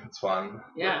writing. It's fun.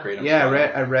 Yeah. Great. Yeah,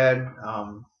 I read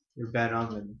your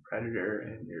Venom and Predator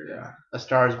and your A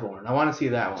Star Is Born. I want to see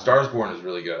that one. Stars Born is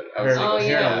really good. I I was heard, Oh,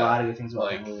 thinking, heard yeah. a lot of good things about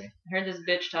Like- that movie. I heard this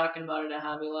bitch talking about it at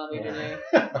Hobby Lobby Yeah. today.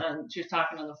 And she was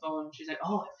talking on the phone. She's like,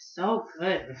 "Oh, it was so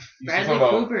good." You said Bradley something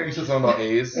about- Cooper. You said something about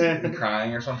A's and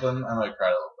crying or something. I know I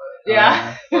cried a little bit.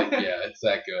 Yeah. Like yeah, it's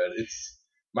that good. It's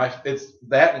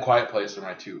that and Quiet Place are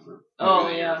my two for Oh, movie of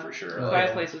the year yeah. for sure. Oh, Quiet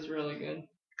yeah. Place was really good.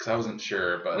 Because I wasn't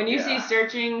sure, but When you yeah. see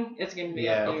Searching, it's gonna be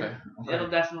Yeah, up there. Okay. It'll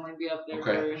definitely be up there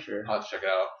Okay. for you. Sure. I'll have to check it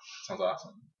out. Sounds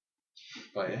awesome.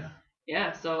 But yeah.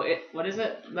 Yeah. So what is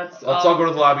it? Let's all go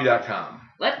to the lobby.com.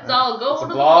 Let's all go It's to a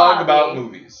the blog lobby. about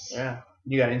movies. Yeah.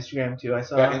 You got Instagram too, I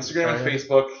saw. Got Instagram and Sorry.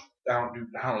 Facebook. I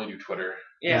don't really do Twitter.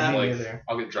 Yeah. Me Like, neither.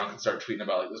 I'll get drunk and start tweeting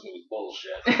about like this movie's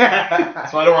bullshit. yeah,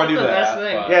 So I don't want to do That's the best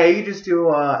that. thing. but you could just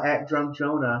do at Drunk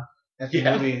Jonah at the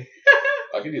Yeah. movie.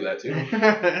 I can do that too.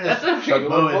 That's what Chug we, a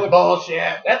little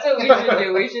bullshit. that's what we should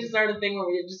do. We should start a thing where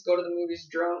we just go to the movies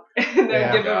drunk and then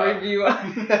Yeah. give a God. review.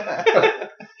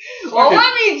 Well,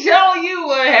 let me tell you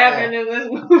what happened in this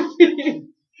movie.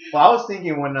 Well, I was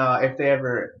thinking when if they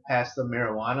ever pass the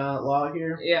marijuana law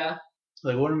here, Yeah.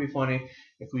 Like, wouldn't it be funny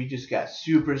if we just got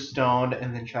super stoned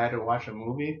and then tried to watch a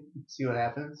movie, see what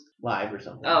happens live or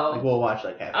something? Oh. Like we'll watch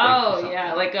like half. Oh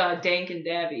yeah, like Dank and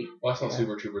Dabby. Well, I saw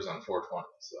Super Troopers on 420.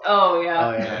 So. Oh yeah.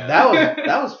 Oh yeah, Yeah.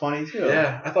 that was funny too.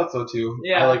 Yeah, I thought so too.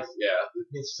 Yeah. I like. Yeah,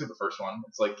 it's just the first one.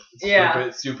 It's like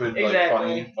stupid, exactly. like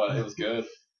funny, but it was good.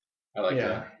 I like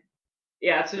that.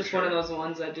 Yeah, it's just For one of sure. those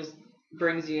ones that just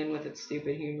brings you in with its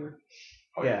stupid humor.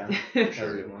 Oh, Yeah, that's a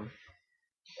good one.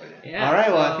 But yeah. Yeah. All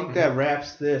right, well, so I think that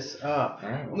wraps this up. All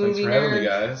right. Well, thanks movie for having me, nerds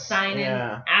guys. signing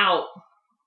Yeah. out.